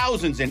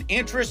thousands in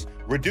interest,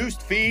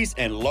 reduced fees,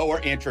 and lower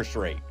interest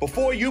rate.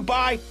 Before you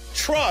buy,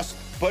 trust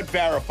but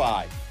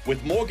verify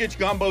with Mortgage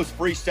Gumbo's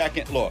free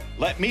second look.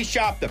 Let me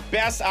shop the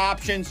best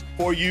options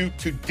for you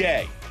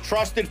today.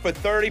 Trusted for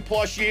 30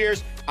 plus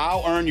years,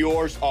 I'll earn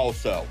yours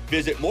also.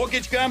 Visit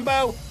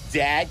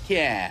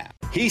MortgageGumbo.com.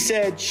 He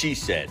said, she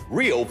said,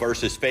 real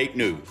versus fake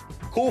news.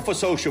 Cool for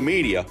social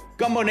media.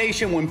 Gumbo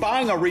Nation, when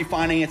buying or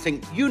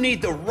refinancing, you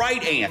need the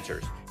right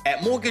answers. At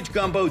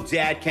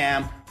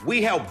MortgageGumbo.com,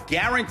 we help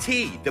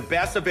guarantee the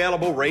best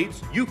available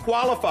rates you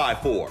qualify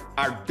for.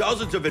 Our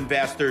dozens of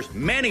investors,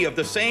 many of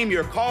the same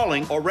you're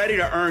calling, are ready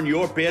to earn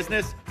your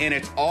business, and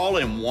it's all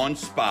in one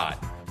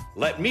spot.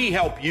 Let me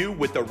help you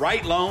with the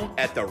right loan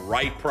at the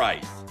right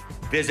price.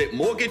 Visit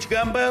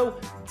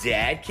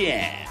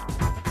MortgageGumbo.com.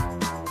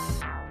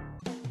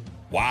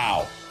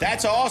 Wow,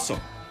 that's awesome.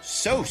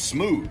 So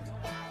smooth.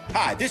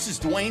 Hi, this is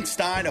Dwayne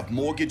Stein of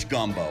Mortgage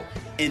Gumbo.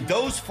 And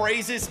those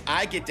phrases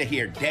I get to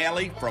hear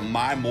daily from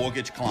my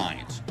mortgage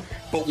clients.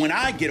 But when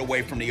I get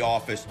away from the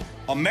office,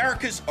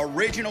 America's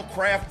original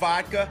craft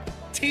vodka,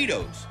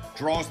 Tito's,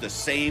 draws the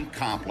same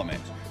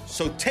compliments.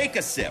 So take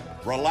a sip,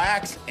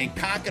 relax, and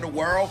conquer the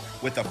world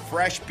with a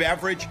fresh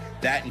beverage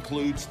that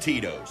includes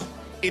Tito's.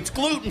 It's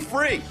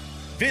gluten-free.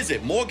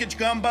 Visit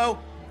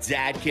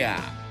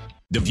MortgageGumbo.com.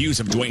 The views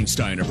of Dwayne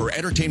Stein are for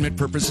entertainment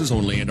purposes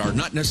only and are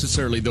not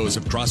necessarily those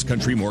of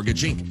CrossCountry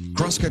Mortgage, Inc.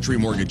 CrossCountry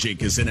Mortgage,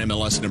 Inc. is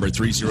NMLS number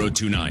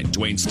 3029.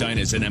 Dwayne Stein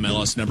is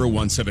NMLS number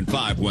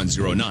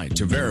 175109.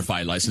 To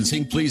verify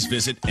licensing, please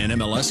visit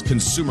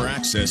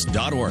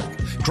nmlsconsumeraccess.org.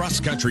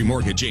 CrossCountry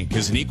Mortgage, Inc.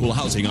 is an equal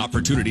housing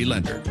opportunity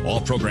lender. All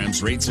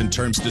programs, rates, and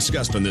terms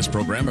discussed on this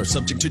program are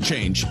subject to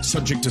change,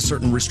 subject to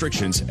certain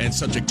restrictions, and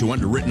subject to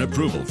underwritten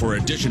approval. For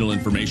additional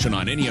information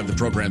on any of the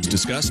programs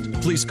discussed,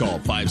 please call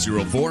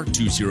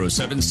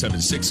 504-207-7607. Chaka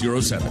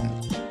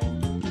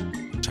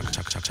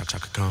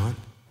Khan.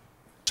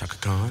 Chaka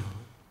Khan.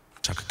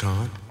 Chaka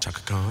Khan.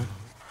 Chaka Khan.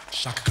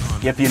 Chaka Khan.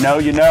 If you know,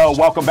 you know.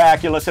 Welcome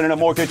back. You're listening to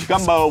Mortgage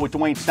Gumbo with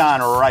Dwayne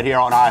Stein right here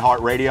on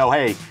iHeartRadio.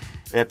 Hey,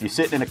 if you're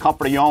sitting in the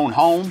comfort of your own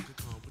home,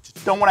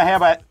 don't want to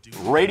have a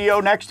radio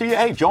next to you,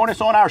 hey, join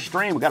us on our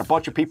stream. We got a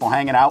bunch of people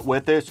hanging out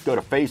with us. Go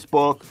to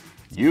Facebook,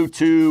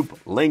 YouTube,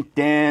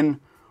 LinkedIn,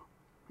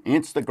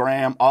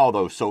 Instagram, all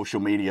those social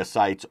media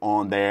sites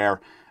on there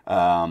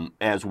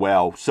as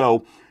well.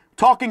 So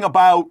talking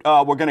about,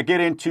 we're going to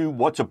get into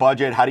what's a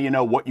budget, how do you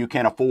know what you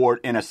can afford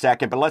in a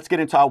second, but let's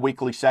get into our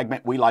weekly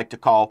segment we like to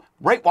call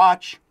Rate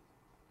Watch.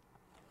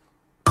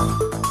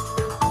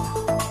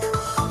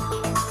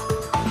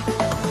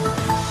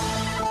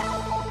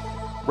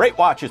 Rate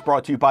Watch is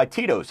brought to you by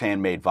Tito's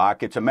Handmade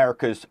Vodka. It's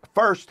America's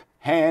first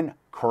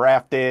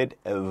handcrafted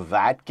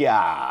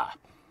vodka.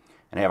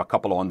 And I have a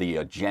couple on the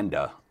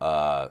agenda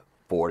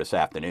for this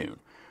afternoon.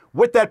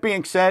 With that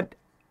being said,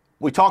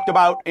 we talked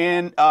about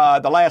in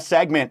the last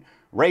segment,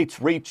 rates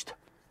reached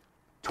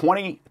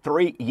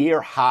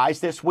 23-year highs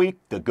this week.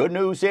 The good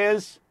news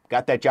is,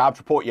 got that jobs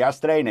report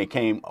yesterday, and they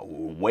came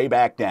way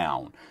back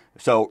down.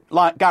 So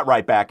got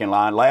right back in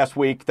line. Last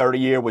week,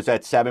 30-year was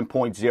at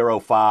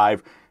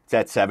 7.05. It's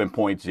at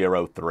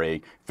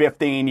 7.03.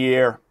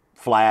 15-year,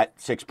 flat,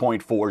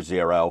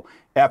 6.40.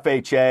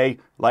 FHA,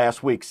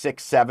 last week,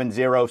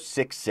 670,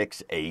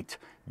 668.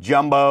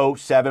 Jumbo,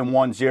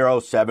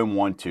 710,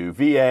 712.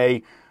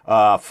 VA,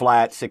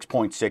 flat,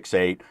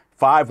 6.68.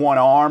 5-1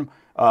 ARM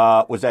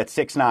was at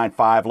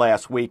 695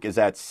 last week, is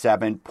at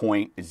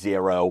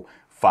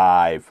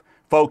 7.05.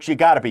 Folks, you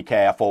got to be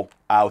careful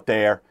out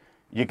there.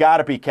 You got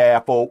to be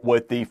careful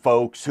with the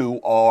folks who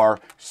are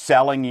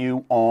selling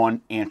you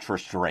on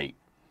interest rate.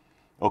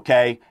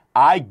 Okay?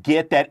 I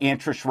get that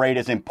interest rate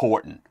is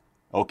important.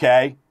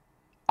 Okay?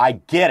 I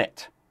get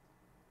it.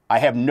 I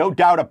have no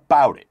doubt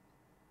about it.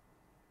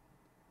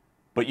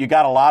 But you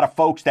got a lot of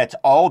folks, that's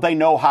all they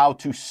know how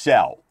to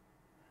sell.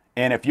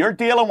 And if you're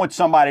dealing with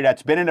somebody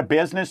that's been in the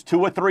business 2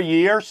 or 3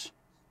 years,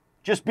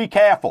 just be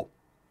careful.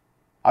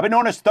 I've been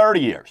doing this 30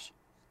 years.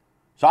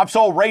 So I've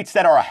sold rates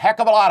that are a heck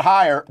of a lot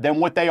higher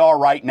than what they are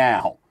right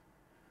now.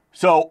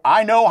 So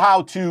I know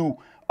how to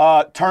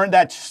turn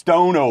that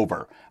stone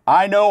over.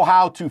 I know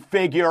how to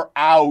figure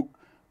out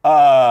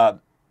how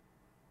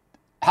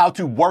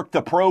to work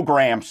the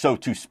program, so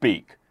to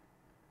speak.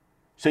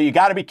 So you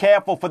got to be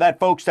careful for that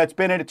folks that's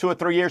been in it 2 or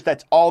 3 years.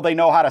 That's all they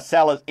know how to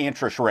sell is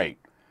interest rate.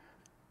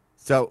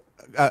 So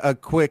a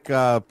quick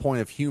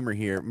point of humor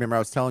here. Remember, I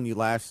was telling you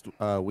last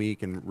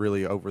week and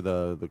really over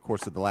the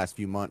course of the last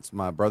few months,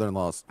 my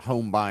brother-in-law's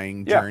home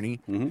buying journey.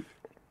 Mm-hmm.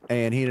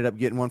 And he ended up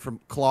getting one from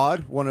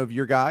Claude, one of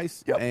your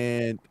guys. Yep.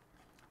 And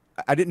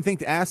I didn't think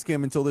to ask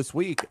him until this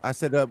week. I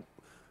said,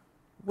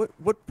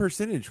 what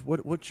percentage?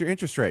 What's your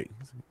interest rate?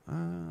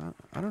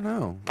 I don't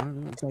know.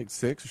 It's like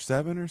 6 or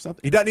 7 or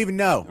something. He doesn't even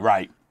know.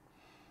 Right.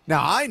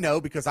 Now, I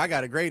know because I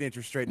got a great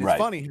interest rate. And it's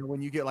funny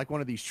when you get like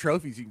one of these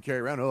trophies you can carry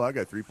around. Oh, I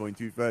got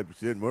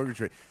 3.25% mortgage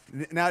rate.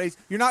 Nowadays,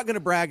 you're not going to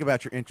brag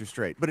about your interest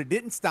rate. But it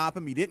didn't stop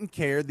him. He didn't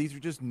care. These are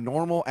just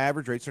normal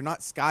average rates. They're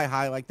not sky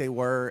high like they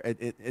were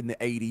in the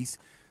 80s.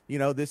 You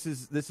know, this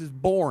is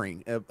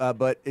boring.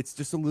 But it's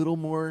just a little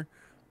more,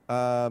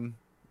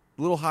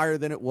 little higher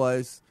than it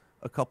was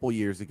a couple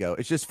years ago.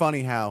 It's just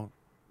funny how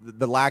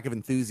the lack of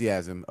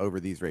enthusiasm over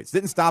these rates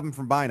didn't stop him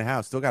from buying a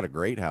house. Still got a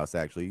great house,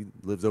 actually. He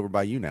lives over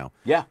by you now.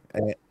 Yeah.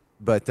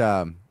 But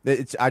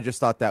I just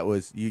thought that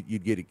was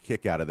you'd get a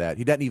kick out of that.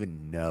 He doesn't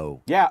even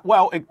know. Yeah,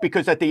 well,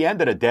 because at the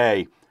end of the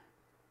day,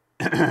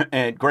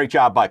 and great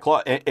job by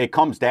Claude, it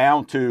comes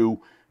down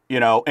to, you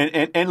know,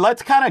 and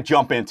let's kind of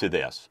jump into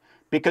this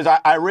because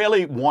I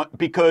really want,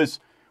 because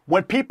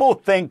when people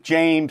think,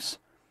 James,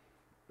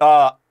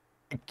 or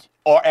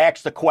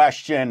ask the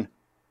question,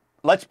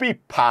 let's be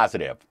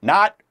positive.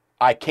 Not,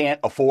 I can't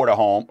afford a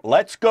home.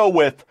 Let's go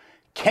with,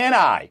 can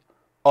I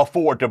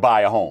afford to buy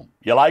a home?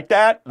 You like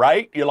that,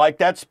 right? You like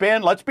that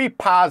spin? Let's be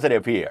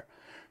positive here.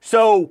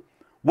 So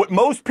what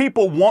most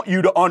people want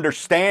you to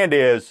understand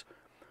is,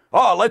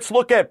 oh, let's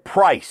look at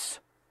price.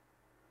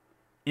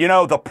 You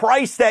know, the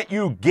price that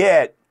you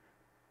get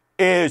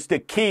is the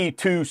key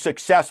to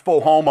successful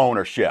home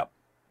ownership.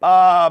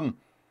 I'm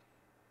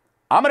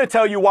going to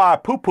tell you why I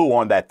poo-poo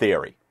on that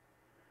theory.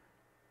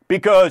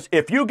 Because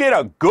if you get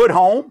a good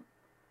home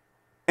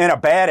in a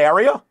bad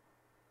area,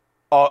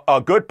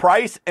 a good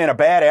price in a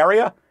bad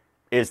area,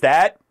 is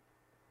that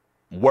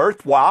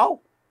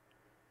worthwhile?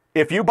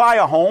 If you buy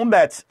a home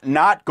that's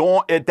not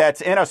going,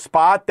 that's in a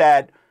spot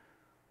that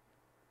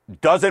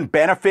doesn't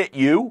benefit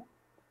you,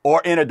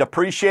 or in a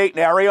depreciating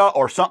area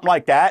or something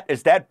like that,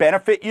 does that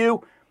benefit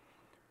you?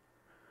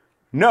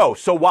 No.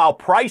 So while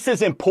price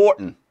is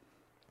important,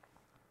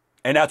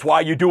 and that's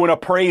why you do an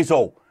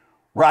appraisal,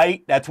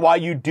 right? That's why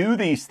you do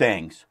these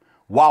things.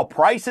 While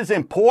price is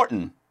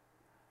important,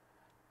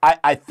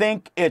 I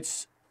think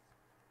it's,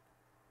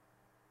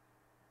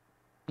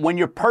 when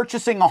you're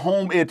purchasing a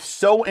home, it's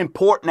so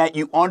important that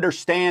you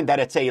understand that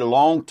it's a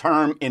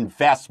long-term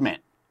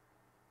investment.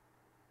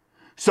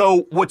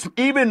 So what's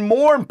even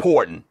more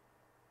important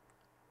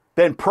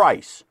than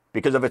price,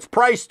 because if it's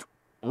priced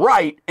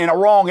right in a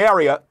wrong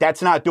area,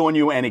 that's not doing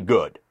you any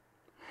good.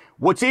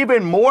 What's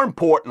even more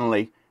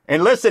importantly,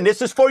 and listen,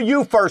 this is for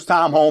you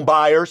first-time home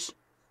buyers,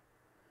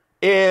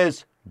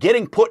 is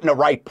getting put in the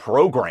right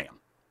program.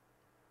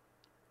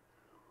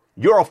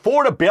 Your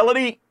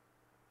affordability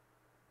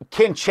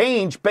can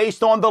change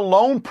based on the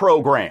loan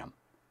program.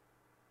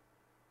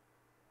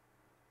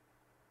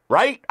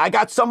 Right? I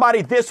got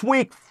somebody this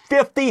week,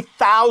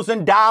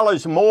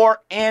 $50,000 more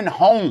in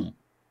home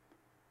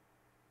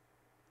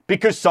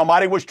because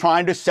somebody was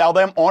trying to sell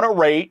them on a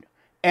rate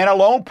and a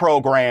loan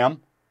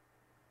program.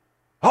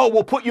 Oh,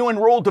 we'll put you in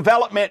rural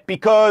development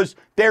because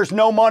there's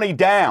no money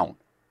down.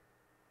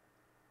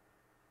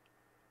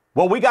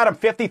 Well, we got them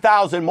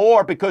 $50,000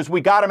 more because we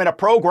got them in a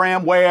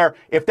program where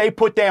if they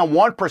put down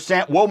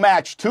 1%, we'll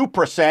match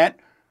 2%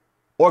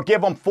 or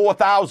give them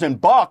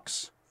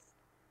 $4,000,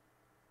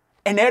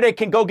 and there they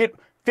can go get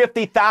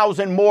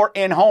 $50,000 more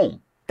in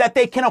home that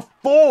they can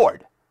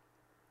afford.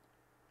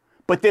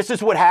 But this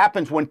is what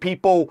happens when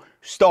people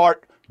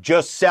start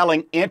just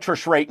selling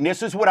interest rate, and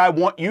this is what I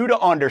want you to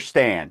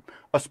understand,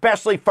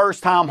 especially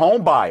first-time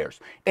home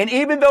buyers and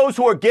even those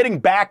who are getting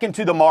back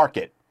into the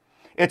market.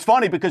 It's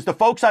funny because the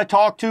folks I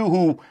talked to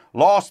who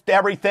lost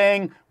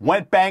everything,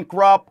 went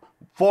bankrupt,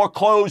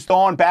 foreclosed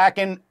on back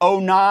in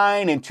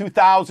 2009 and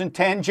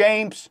 2010,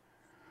 James,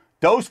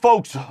 those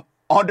folks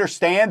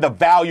understand the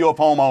value of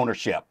home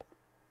ownership.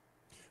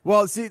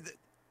 Well, see,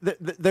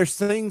 there's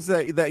things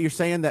that you're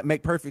saying that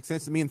make perfect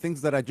sense to me and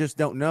things that I just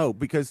don't know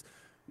because,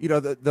 you know,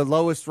 the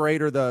lowest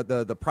rate or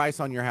the price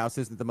on your house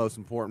isn't the most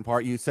important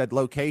part. You said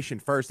location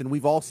first, and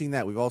we've all seen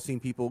that. We've all seen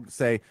people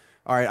say,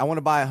 all right, I want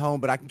to buy a home,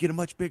 but I can get a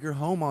much bigger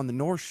home on the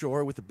North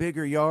Shore with a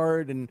bigger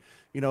yard and,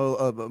 you know,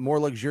 a more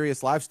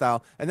luxurious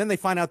lifestyle. And then they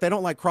find out they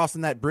don't like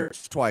crossing that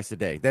bridge twice a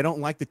day. They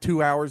don't like the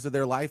 2 hours of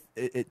their life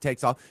it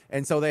takes off.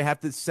 And so they have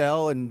to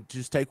sell and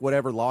just take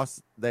whatever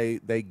loss they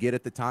get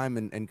at the time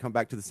and come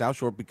back to the South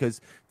Shore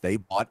because they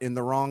bought in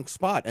the wrong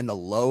spot. And the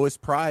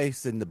lowest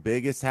price and the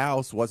biggest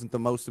house wasn't the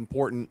most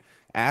important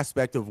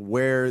aspect of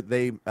where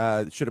they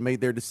should have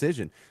made their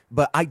decision.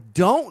 But I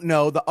don't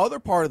know the other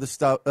part of the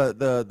stuff,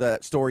 the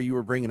story you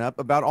were bringing up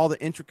about all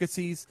the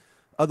intricacies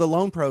of the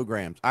loan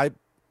programs.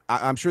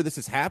 I'm sure this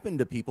has happened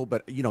to people,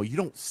 but you know, you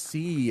don't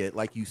see it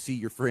like you see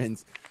your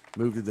friends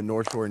move to the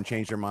North Shore and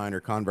change their mind, or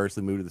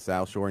conversely move to the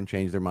South Shore and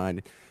change their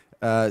mind.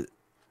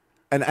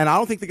 And I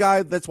don't think the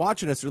guy that's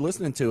watching us or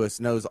listening to us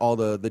knows all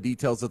the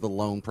details of the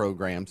loan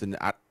programs. And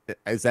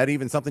is that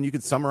even something you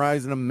could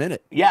summarize in a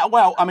minute? Yeah,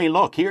 well, I mean,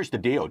 look, here's the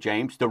deal,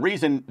 James. The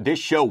reason this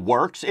show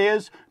works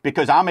is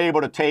because I'm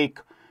able to take,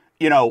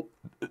 you know,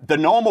 the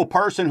normal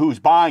person who's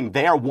buying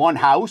their one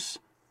house.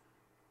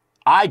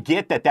 I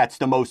get that that's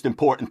the most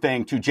important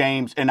thing to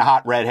James and the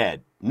hot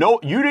redhead. No,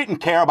 you didn't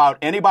care about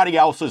anybody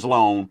else's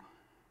loan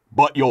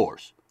but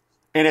yours.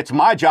 And it's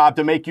my job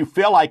to make you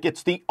feel like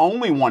it's the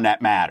only one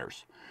that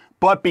matters.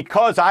 But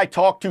because I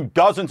talk to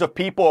dozens of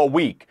people a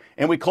week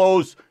and we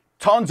close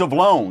tons of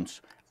loans,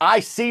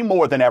 I see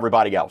more than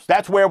everybody else.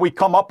 That's where we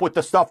come up with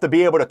the stuff to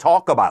be able to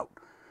talk about.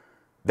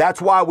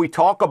 That's why we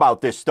talk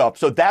about this stuff.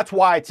 So that's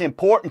why it's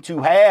important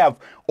to have,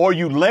 or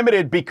you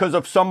limited because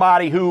of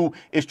somebody who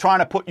is trying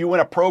to put you in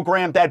a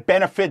program that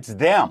benefits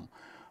them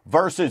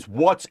versus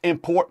what's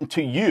important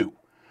to you,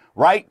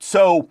 right?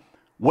 So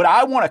what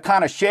I want to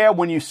kind of share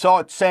when you saw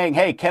it saying,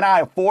 hey, can I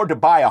afford to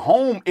buy a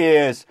home,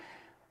 is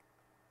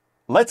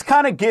let's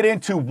kind of get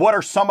into what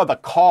are some of the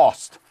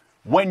costs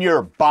when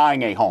you're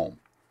buying a home,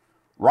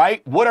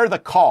 right? What are the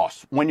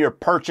costs when you're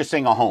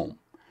purchasing a home?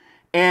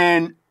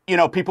 And, you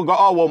know, people go,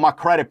 oh, well, my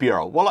credit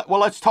bureau. Well,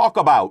 let's talk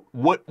about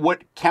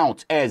what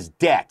counts as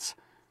debts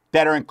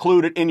that are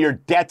included in your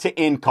debt to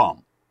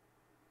income.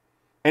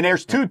 And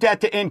there's two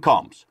debt to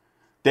incomes.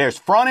 There's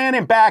front end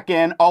and back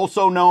end,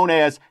 also known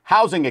as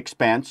housing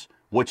expense,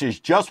 which is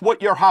just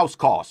what your house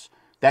costs.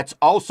 That's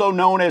also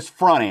known as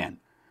front end.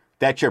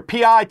 That's your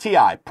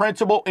PITI,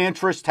 principal,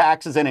 interest,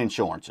 taxes, and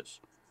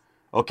insurances.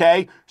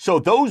 Okay? So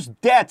those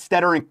debts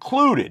that are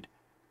included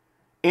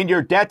in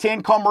your debt to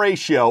income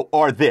ratio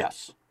are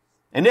this.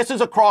 And this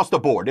is across the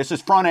board. This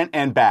is front end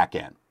and back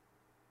end.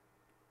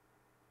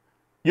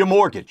 Your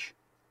mortgage.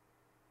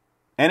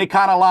 Any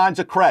kind of lines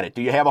of credit.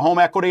 Do you have a home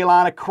equity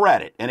line of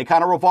credit? Any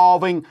kind of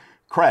revolving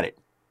credit.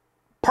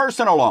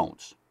 Personal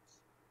loans.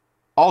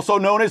 Also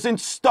known as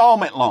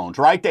installment loans,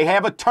 right? They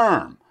have a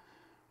term,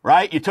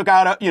 right? You took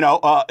out an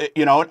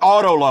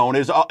auto loan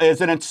is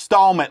an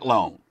installment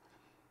loan.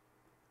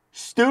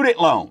 Student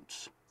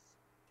loans.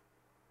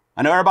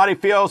 I know everybody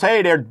feels,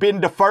 hey, they've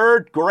been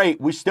deferred. Great.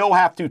 We still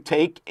have to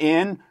take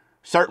in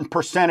certain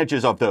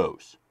percentages of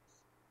those.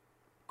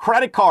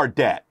 Credit card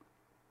debt,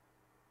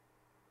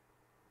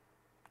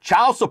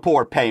 child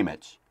support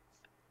payments,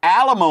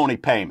 alimony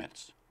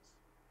payments.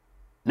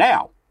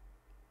 Now,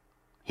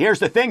 here's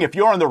the thing. If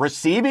you're on the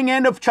receiving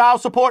end of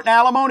child support and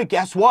alimony,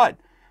 guess what?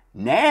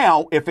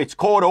 Now, if it's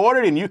court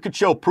ordered and you could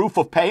show proof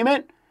of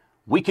payment,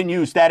 we can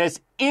use that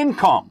as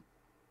income.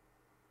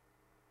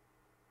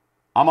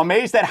 I'm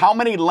amazed at how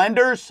many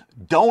lenders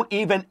don't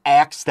even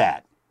ask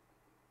that.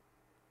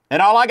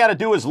 And all I got to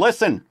do is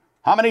listen.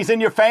 How many's in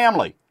your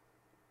family?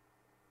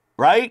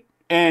 Right?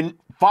 And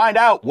find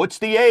out what's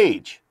the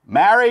age.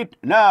 Married?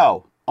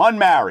 No.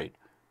 Unmarried.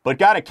 But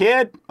got a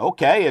kid?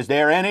 Okay. Is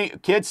there any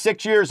kid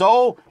 6 years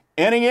old?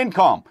 Any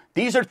income?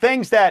 These are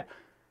things that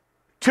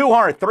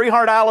 $200,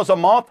 $300 a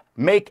month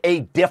make a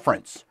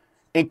difference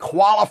in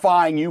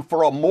qualifying you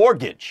for a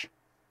mortgage.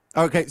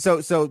 Okay,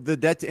 so the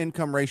debt to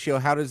income ratio,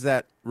 how does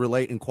that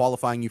relate in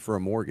qualifying you for a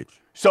mortgage?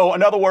 So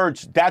in other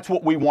words, that's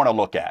what we want to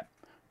look at.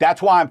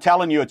 That's why I'm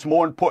telling you it's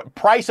more important.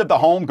 Price of the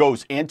home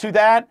goes into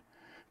that,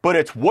 but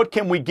it's what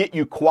can we get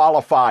you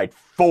qualified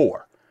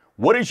for?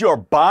 What is your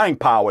buying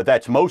power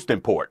that's most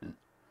important?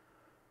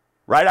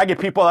 Right? I get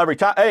people every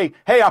time, hey,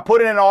 I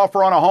put in an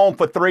offer on a home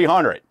for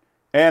 $300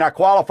 and I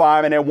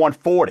qualify them and they're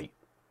 $140.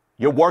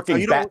 You're working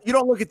so you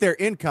don't look at their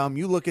income,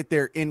 you look at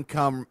their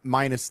income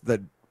minus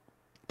the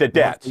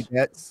debts.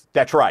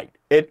 That's right.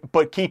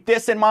 But keep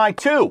this in mind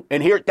too.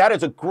 And here, that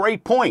is a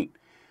great point.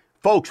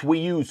 Folks, we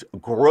use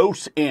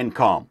gross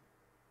income,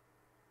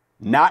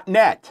 not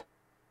net.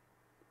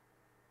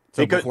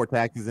 So before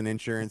taxes and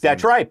insurance.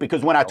 That's right.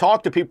 Because when I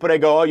talk to people, they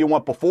go, oh, you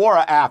want before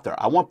or after?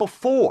 I want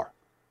before.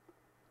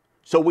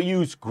 So we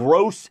use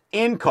gross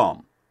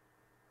income.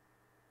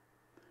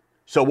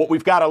 So what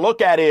we've got to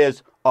look at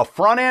is a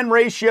front-end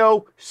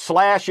ratio /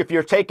 if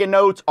you're taking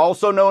notes,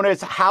 also known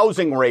as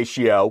housing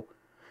ratio.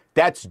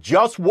 That's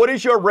just what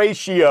is your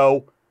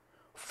ratio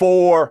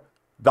for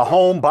the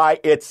home by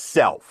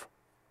itself.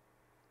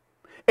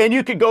 And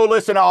you could go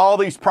listen to all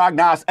these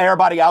prognostics,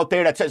 everybody out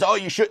there that says, oh,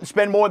 you shouldn't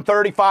spend more than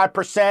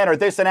 35% or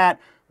this and that,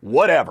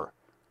 whatever,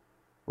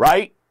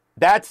 right?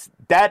 That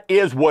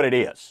is what it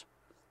is,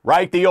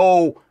 right? The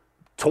old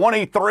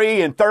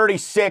 23 and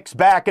 36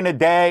 back in the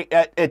day,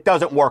 it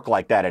doesn't work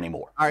like that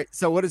anymore. All right,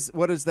 so what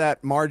does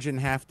that margin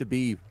have to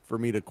be for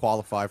me to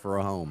qualify for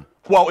a home?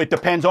 Well, it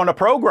depends on the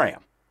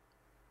program.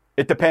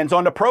 It depends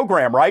on the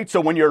program, right?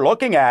 So when you're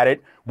looking at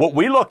it, what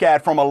we look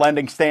at from a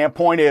lending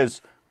standpoint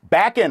is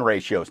back-end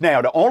ratios. Now,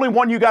 the only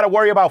one you got to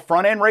worry about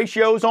front-end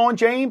ratios on,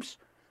 James,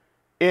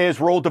 is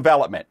rural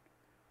development.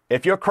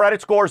 If your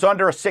credit score is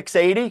under a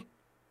 680,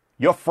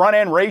 your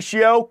front-end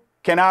ratio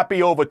cannot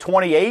be over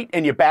 28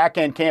 and your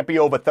back-end can't be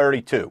over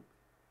 32.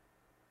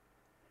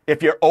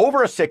 If you're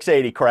over a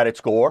 680 credit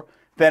score,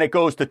 then it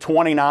goes to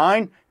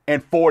 29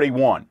 and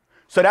 41.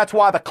 So that's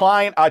why the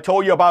client I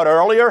told you about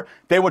earlier,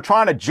 they were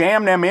trying to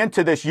jam them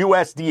into this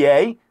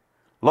USDA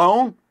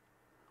loan,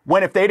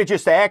 when if they'd have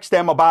just asked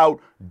them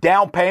about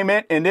down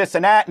payment and this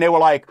and that, and they were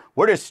like,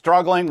 we're just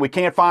struggling, we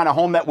can't find a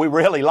home that we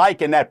really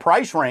like in that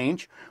price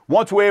range.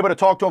 Once we're able to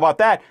talk to them about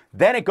that,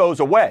 then it goes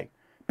away.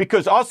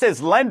 Because us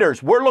as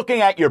lenders, we're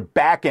looking at your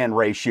back-end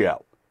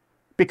ratio,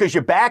 because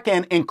your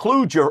back-end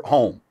includes your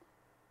home.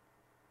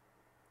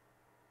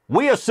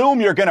 We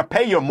assume you're going to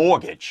pay your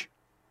mortgage.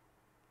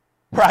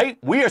 Right?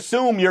 We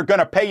assume you're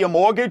going to pay your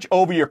mortgage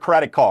over your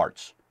credit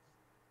cards.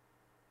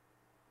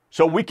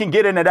 So we can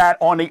get into that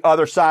on the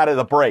other side of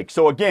the break.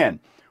 So again,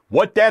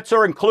 what debts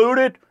are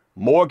included?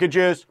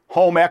 Mortgages,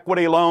 home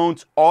equity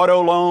loans,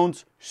 auto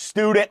loans,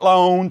 student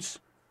loans,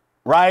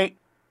 right?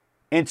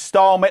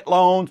 Installment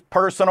loans,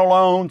 personal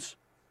loans,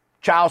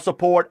 child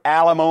support,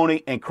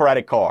 alimony, and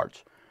credit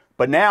cards.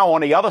 But now on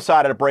the other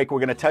side of the break, we're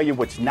going to tell you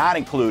what's not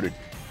included.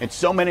 And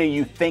so many of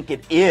you think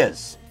it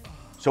is.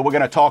 So we're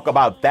going to talk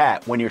about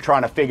that when you're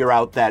trying to figure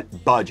out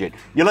that budget.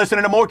 You're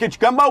listening to Mortgage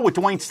Gumbo with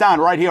Dwayne Stein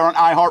right here on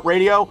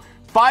iHeartRadio,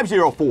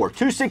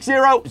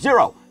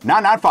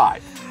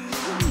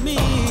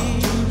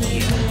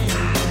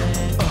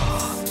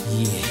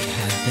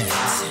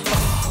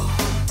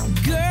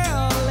 504-260-0995.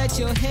 Girl, let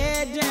your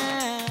head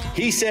down.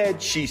 He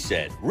said, she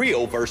said,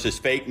 real versus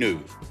fake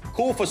news.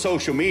 Cool for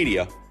social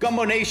media.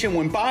 Gumbo Nation,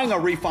 when buying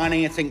or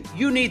refinancing,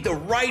 you need the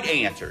right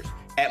answers.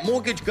 At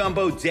Mortgage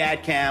Gumbo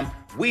Dadcam,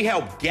 we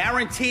help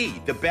guarantee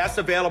the best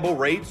available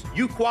rates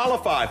you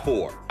qualify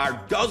for.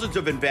 Our dozens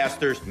of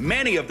investors,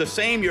 many of the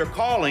same you're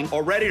calling,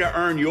 are ready to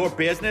earn your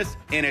business,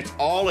 and it's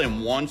all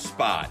in one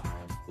spot.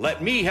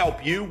 Let me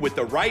help you with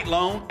the right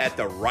loan at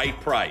the right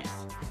price.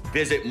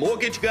 Visit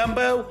Mortgage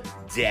Gumbo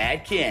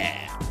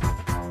Dadcam.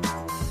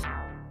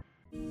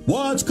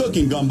 What's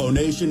cooking, Gumbo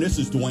Nation? This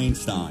is Dwayne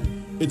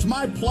Stein. It's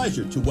my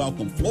pleasure to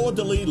welcome Fleur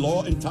de Lis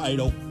Law and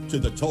Title to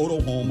the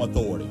Total Home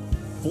Authority.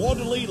 Fleur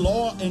de Lis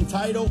Law and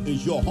Title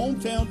is your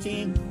hometown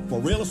team for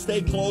real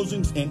estate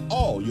closings and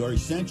all your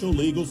essential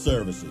legal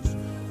services.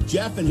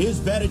 Jeff and his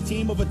vetted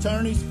team of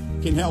attorneys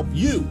can help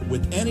you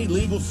with any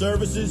legal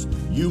services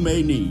you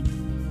may need.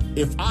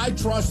 If I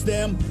trust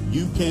them,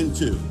 you can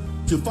too.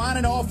 To find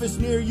an office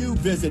near you,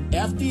 visit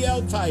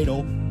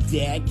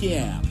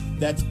FDLtitle.com.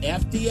 That's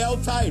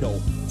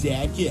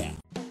FDLtitle.com.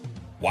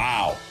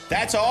 Wow,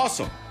 that's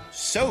awesome.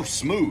 So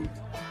smooth.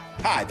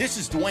 Hi, this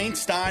is Dwayne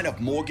Stein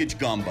of Mortgage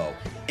Gumbo,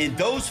 and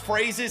those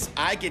phrases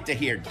I get to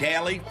hear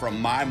daily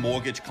from my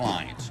mortgage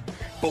clients.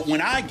 But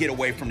when I get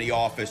away from the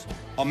office,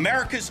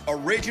 America's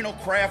original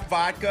craft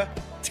vodka,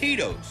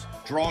 Tito's,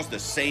 draws the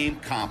same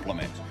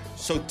compliments.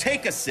 So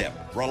take a sip,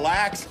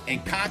 relax,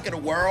 and conquer the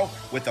world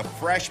with a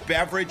fresh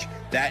beverage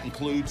that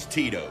includes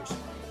Tito's.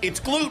 It's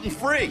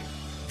gluten-free.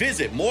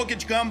 Visit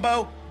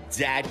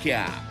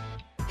MortgageGumbo.com.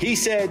 He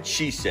said,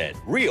 she said,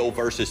 real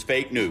versus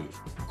fake news.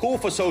 Cool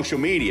for social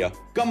media.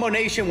 Gumbo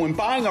Nation, when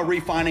buying or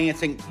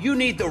refinancing, you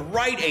need the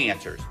right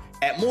answers.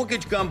 At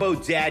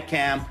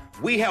MortgageGumbo.com,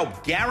 we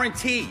help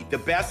guarantee the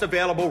best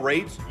available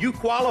rates you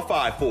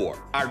qualify for.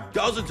 Our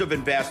dozens of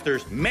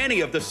investors,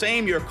 many of the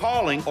same you're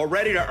calling, are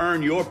ready to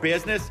earn your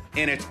business,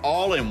 and it's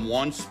all in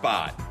one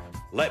spot.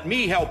 Let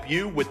me help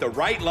you with the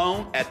right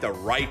loan at the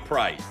right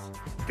price.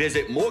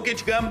 Visit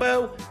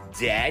MortgageGumbo.com.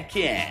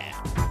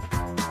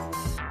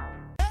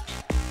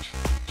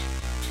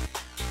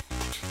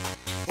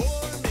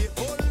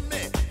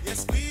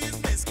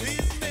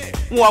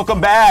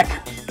 Welcome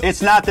back.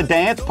 It's not the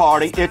dance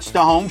party, it's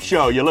the home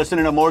show. You're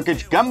listening to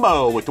Mortgage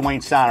Gumbo with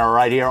Dwayne Stein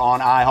right here on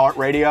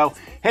iHeartRadio.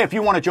 Hey, if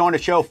you want to join the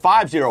show,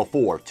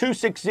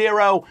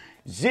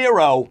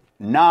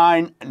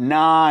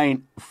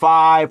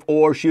 504-260-0995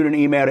 or shoot an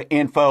email to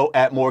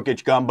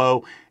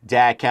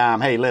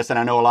info@mortgagegumbo.com. Hey, listen,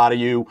 I know a lot of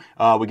you,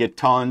 we get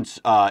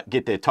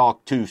to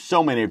talk to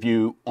so many of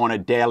you on a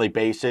daily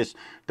basis.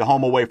 The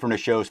home away from the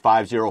show is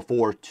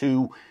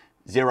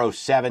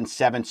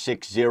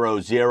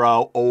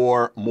 504-207-7600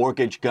 or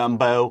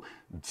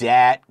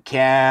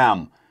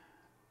mortgagegumbo.com.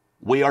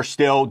 We are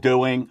still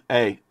doing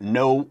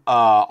no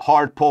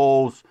hard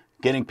pulls,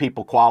 getting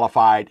people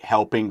qualified,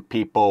 helping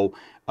people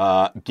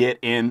get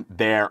in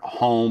their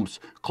homes.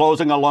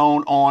 Closing a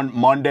loan on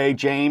Monday,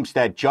 James,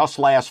 that just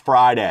last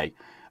Friday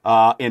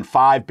in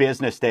 5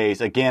 business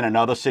days. Again,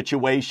 another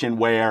situation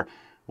where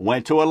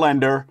went to a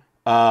lender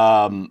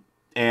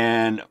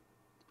and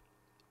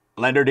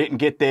lender didn't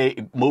get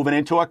moving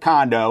into a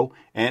condo.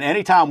 And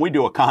anytime we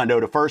do a condo,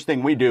 the first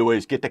thing we do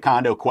is get the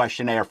condo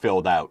questionnaire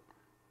filled out.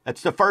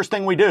 That's the first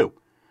thing we do.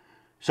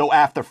 So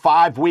after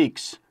 5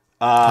 weeks,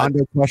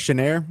 condo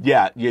questionnaire.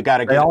 Yeah, you got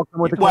to get. All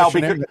come with the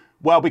questionnaire?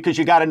 Because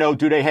you got to know,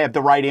 do they have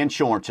the right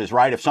insurances,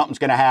 right? If something's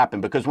going to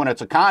happen, because when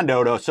it's a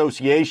condo, the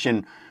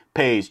association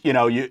pays, you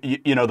know,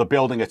 the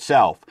building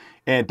itself,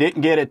 and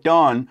didn't get it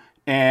done.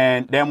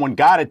 And then when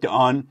got it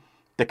done,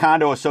 the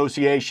condo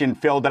association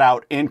filled it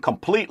out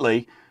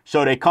incompletely.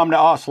 So they come to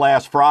us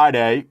last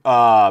Friday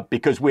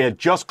because we had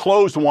just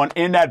closed one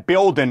in that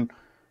building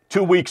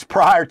 2 weeks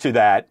prior to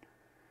that.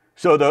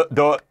 So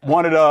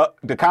one of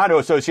the condo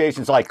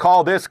associations like,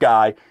 call this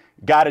guy,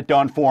 got it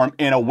done for him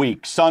in a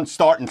week. Son's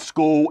starting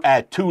school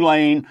at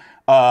Tulane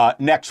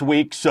next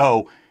week,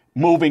 so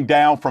moving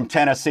down from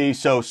Tennessee.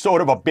 So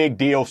sort of a big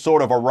deal,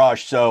 sort of a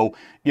rush. So,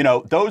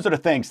 those are the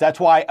things. That's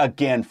why,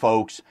 again,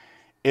 folks,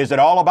 is it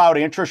all about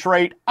interest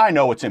rate? I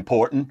know it's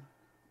important,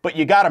 but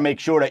you got to make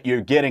sure that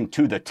you're getting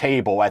to the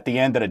table at the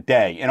end of the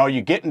day. And are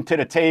you getting to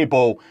the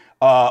table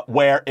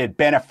where it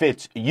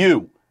benefits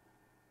you?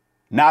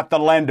 Not the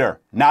lender,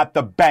 not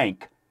the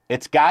bank.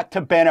 It's got to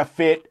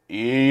benefit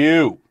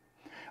you.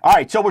 All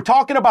right, so we're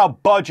talking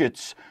about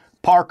budgets,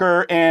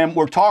 Parker, and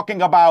we're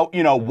talking about,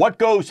 what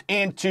goes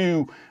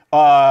into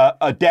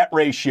a debt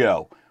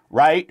ratio,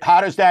 right?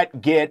 How does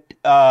that get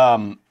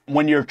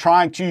when you're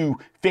trying to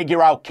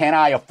figure out, can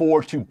I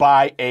afford to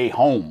buy a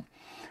home?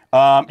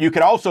 You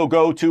could also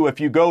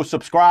if you go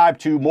subscribe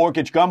to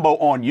Mortgage Gumbo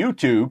on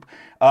YouTube,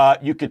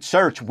 you could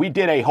search. We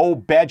did a whole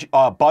budget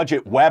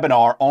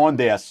webinar on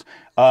this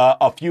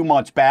a few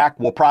months back.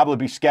 We'll probably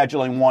be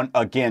scheduling one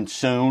again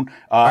soon.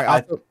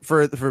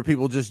 For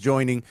people just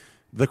joining,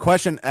 the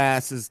question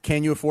asks is,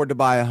 can you afford to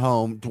buy a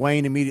home?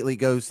 Dwayne immediately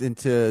goes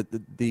into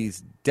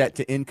these debt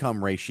to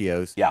income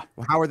ratios. Yeah.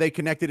 How are they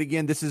connected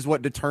again? This is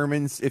what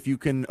determines if you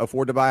can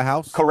afford to buy a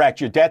house? Correct.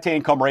 Your debt to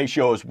income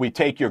ratio is, we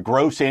take your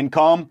gross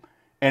income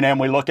and then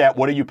we look at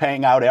what are you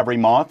paying out every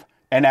month,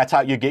 and that's how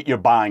you get your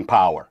buying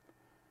power,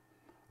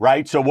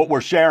 right? So what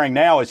we're sharing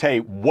now is, hey,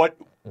 what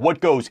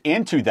goes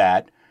into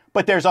that?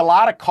 But there's a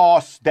lot of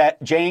costs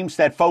that, James,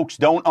 that folks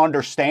don't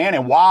understand,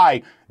 and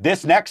why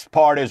this next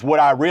part is what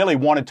I really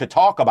wanted to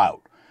talk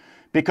about.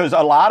 Because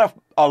a lot of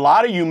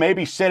you may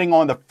be sitting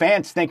on the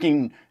fence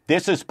thinking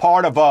this is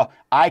part of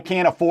I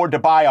can't afford to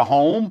buy a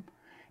home,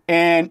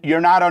 and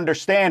you're not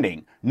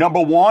understanding.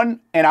 Number one,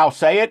 and I'll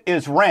say it,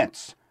 is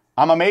rents.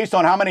 I'm amazed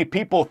on how many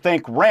people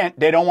think rent,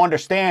 they don't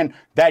understand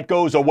that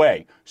goes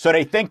away. So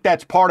they think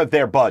that's part of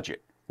their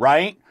budget,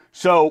 right?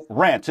 So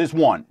rents is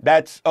one.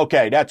 That's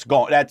okay. That's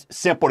gone. That's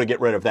simple to get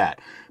rid of that.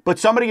 But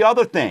some of the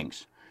other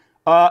things,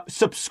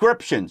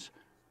 subscriptions,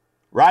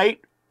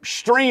 right?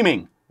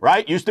 Streaming,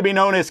 right? Used to be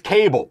known as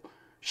cable.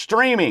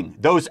 Streaming,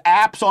 those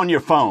apps on your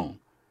phone.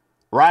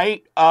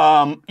 right?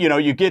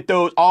 You get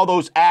all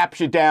those apps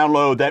you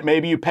download that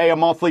maybe you pay a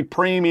monthly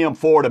premium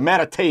for to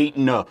meditate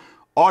and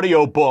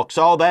audio books,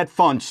 all that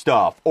fun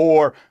stuff,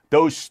 or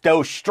those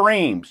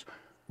streams.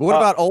 What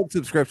about old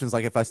subscriptions,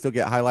 like if I still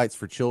get highlights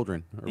for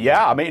children?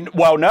 Yeah, I mean,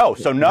 well, no.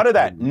 So none of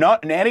that.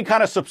 Any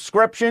kind of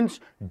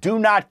subscriptions do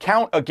not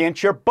count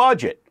against your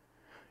budget.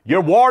 Your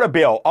water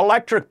bill,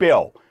 electric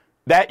bill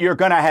that you're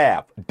going to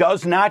have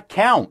does not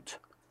count.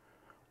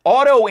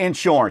 Auto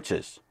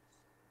insurances,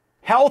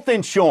 health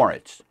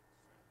insurance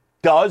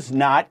does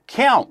not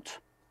count.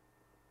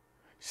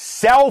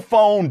 Cell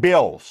phone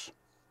bills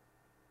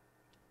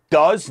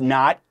does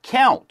not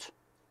count.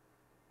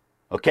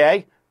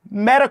 Okay?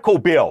 Medical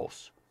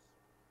bills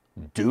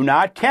do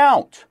not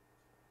count,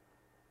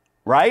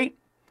 right?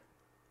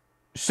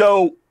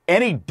 So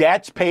any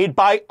debts paid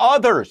by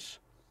others,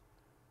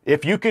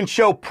 if you can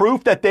show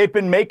proof that they've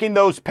been making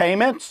those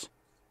payments,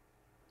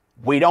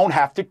 we don't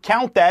have to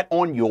count that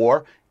on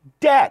your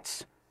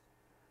debts.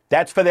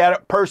 That's for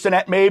that person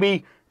that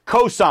maybe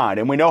co-signed,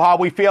 and we know how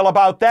we feel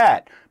about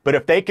that. But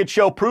if they could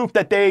show proof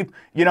that they've,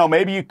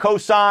 maybe you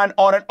co-signed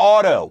on an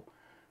auto,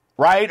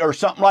 right, or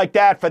something like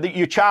that for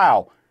your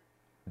child,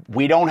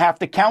 we don't have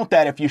to count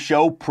that if you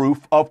show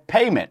proof of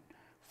payment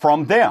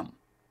from them.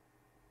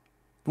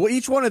 Well,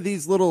 each one of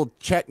these little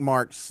check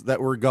marks that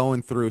we're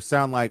going through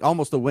sound like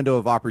almost a window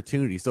of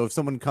opportunity. So if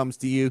someone comes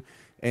to you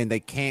and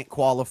they can't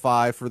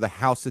qualify for the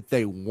house that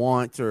they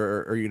want,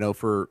 or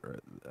for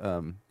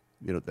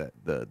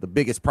the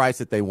biggest price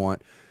that they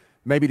want,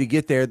 maybe to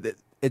get there,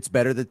 it's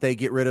better that they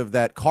get rid of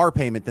that car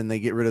payment than they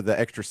get rid of the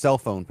extra cell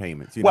phone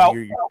payments.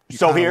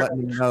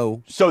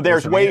 So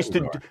there's ways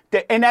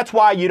and that's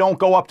why you don't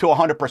go up to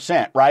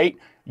 100%, right?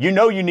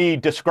 You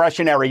need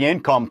discretionary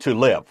income to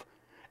live.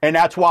 And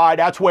that's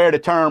where the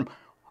term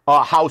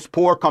house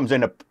poor comes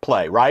into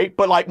play, right?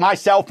 But like my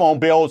cell phone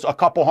bill is a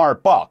couple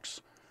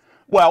 $100.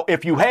 Well,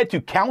 if you had to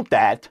count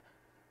that,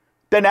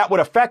 then that would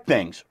affect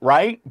things,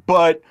 right?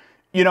 But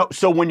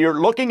so when you're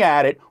looking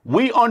at it,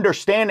 we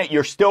understand that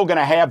you're still going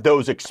to have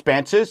those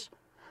expenses,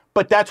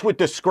 but that's what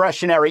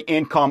discretionary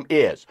income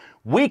is.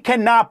 We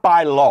cannot,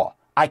 by law,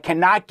 I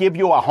cannot give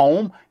you a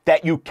home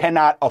that you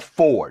cannot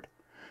afford.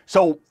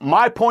 So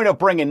my point of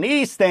bringing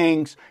these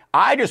things,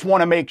 I just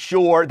want to make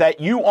sure that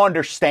you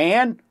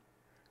understand,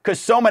 because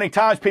so many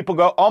times people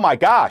go, oh my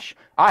gosh,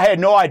 I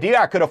had no idea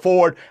I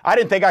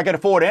didn't think I could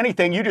afford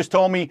anything. You just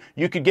told me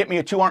you could get me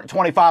a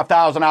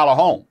 $225,000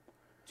 home.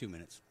 2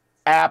 minutes.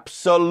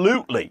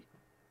 Absolutely.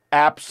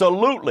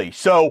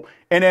 So,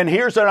 and then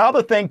here's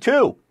another thing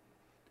too.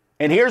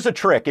 And here's a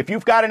trick. If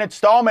you've got an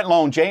installment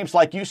loan, James,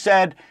 like you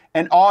said,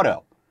 an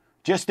auto,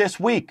 just this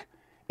week,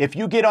 if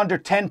you get under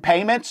 10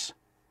 payments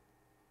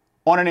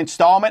on an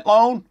installment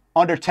loan,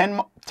 under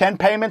 10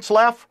 payments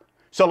left,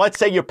 so let's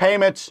say your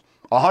payment's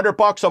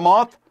 $100 a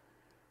month.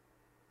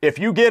 If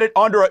you get it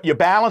your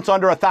balance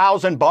under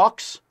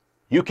 $1,000,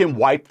 you can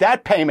wipe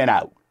that payment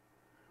out.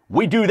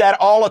 We do that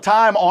all the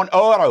time on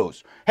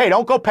autos. Hey,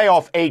 don't go pay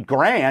off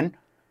 $8,000.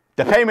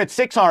 The payment's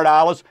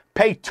 $600.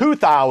 Pay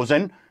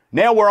 $2,000.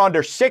 Now we're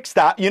under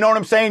 $6,000. You know what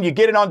I'm saying? You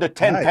get it under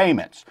 10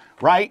 payments,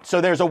 right?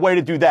 So there's a way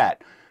to do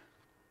that.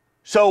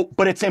 So,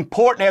 but it's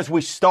important as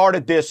we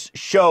started this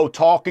show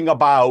talking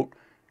about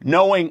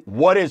knowing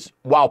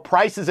while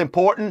price is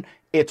important,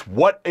 it's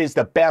what is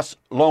the best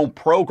loan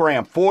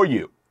program for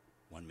you.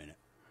 1 minute.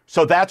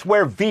 So that's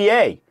where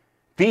VA,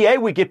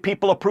 we get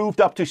people approved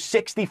up to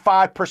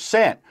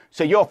 65%.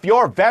 So if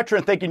you're a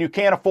veteran thinking you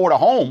can't afford a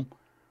home,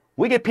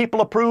 we get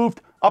people approved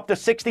up to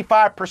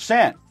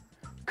 65%.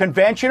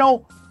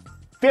 Conventional,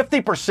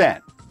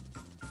 50%.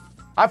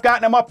 I've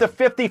gotten them up to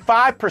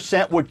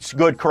 55% with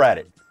good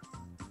credit.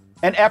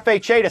 And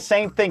FHA, the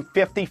same thing,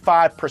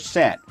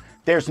 55%.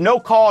 There's no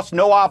cost,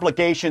 no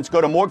obligations. Go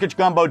to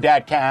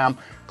mortgagegumbo.com,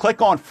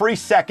 click on free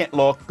second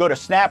look, go to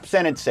Snap,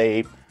 Send, and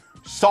Save.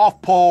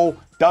 Soft pull,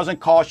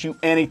 doesn't cost you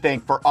anything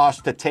for us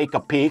to take a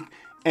peek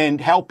and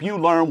help you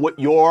learn what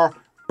your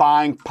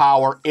buying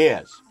power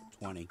is.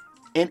 20.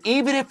 And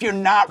even if you're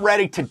not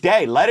ready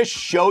today, let us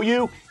show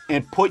you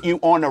and put you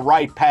on the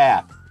right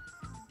path.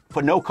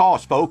 For no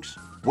cost, folks.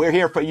 We're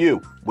here for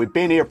you. We've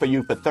been here for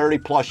you for 30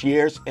 plus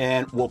years,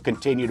 and we'll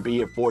continue to be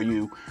here for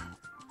you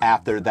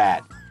after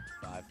that.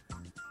 5.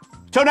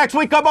 Till next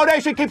week, Gumbo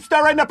Nation, keep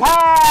stirring the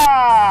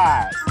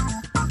pot!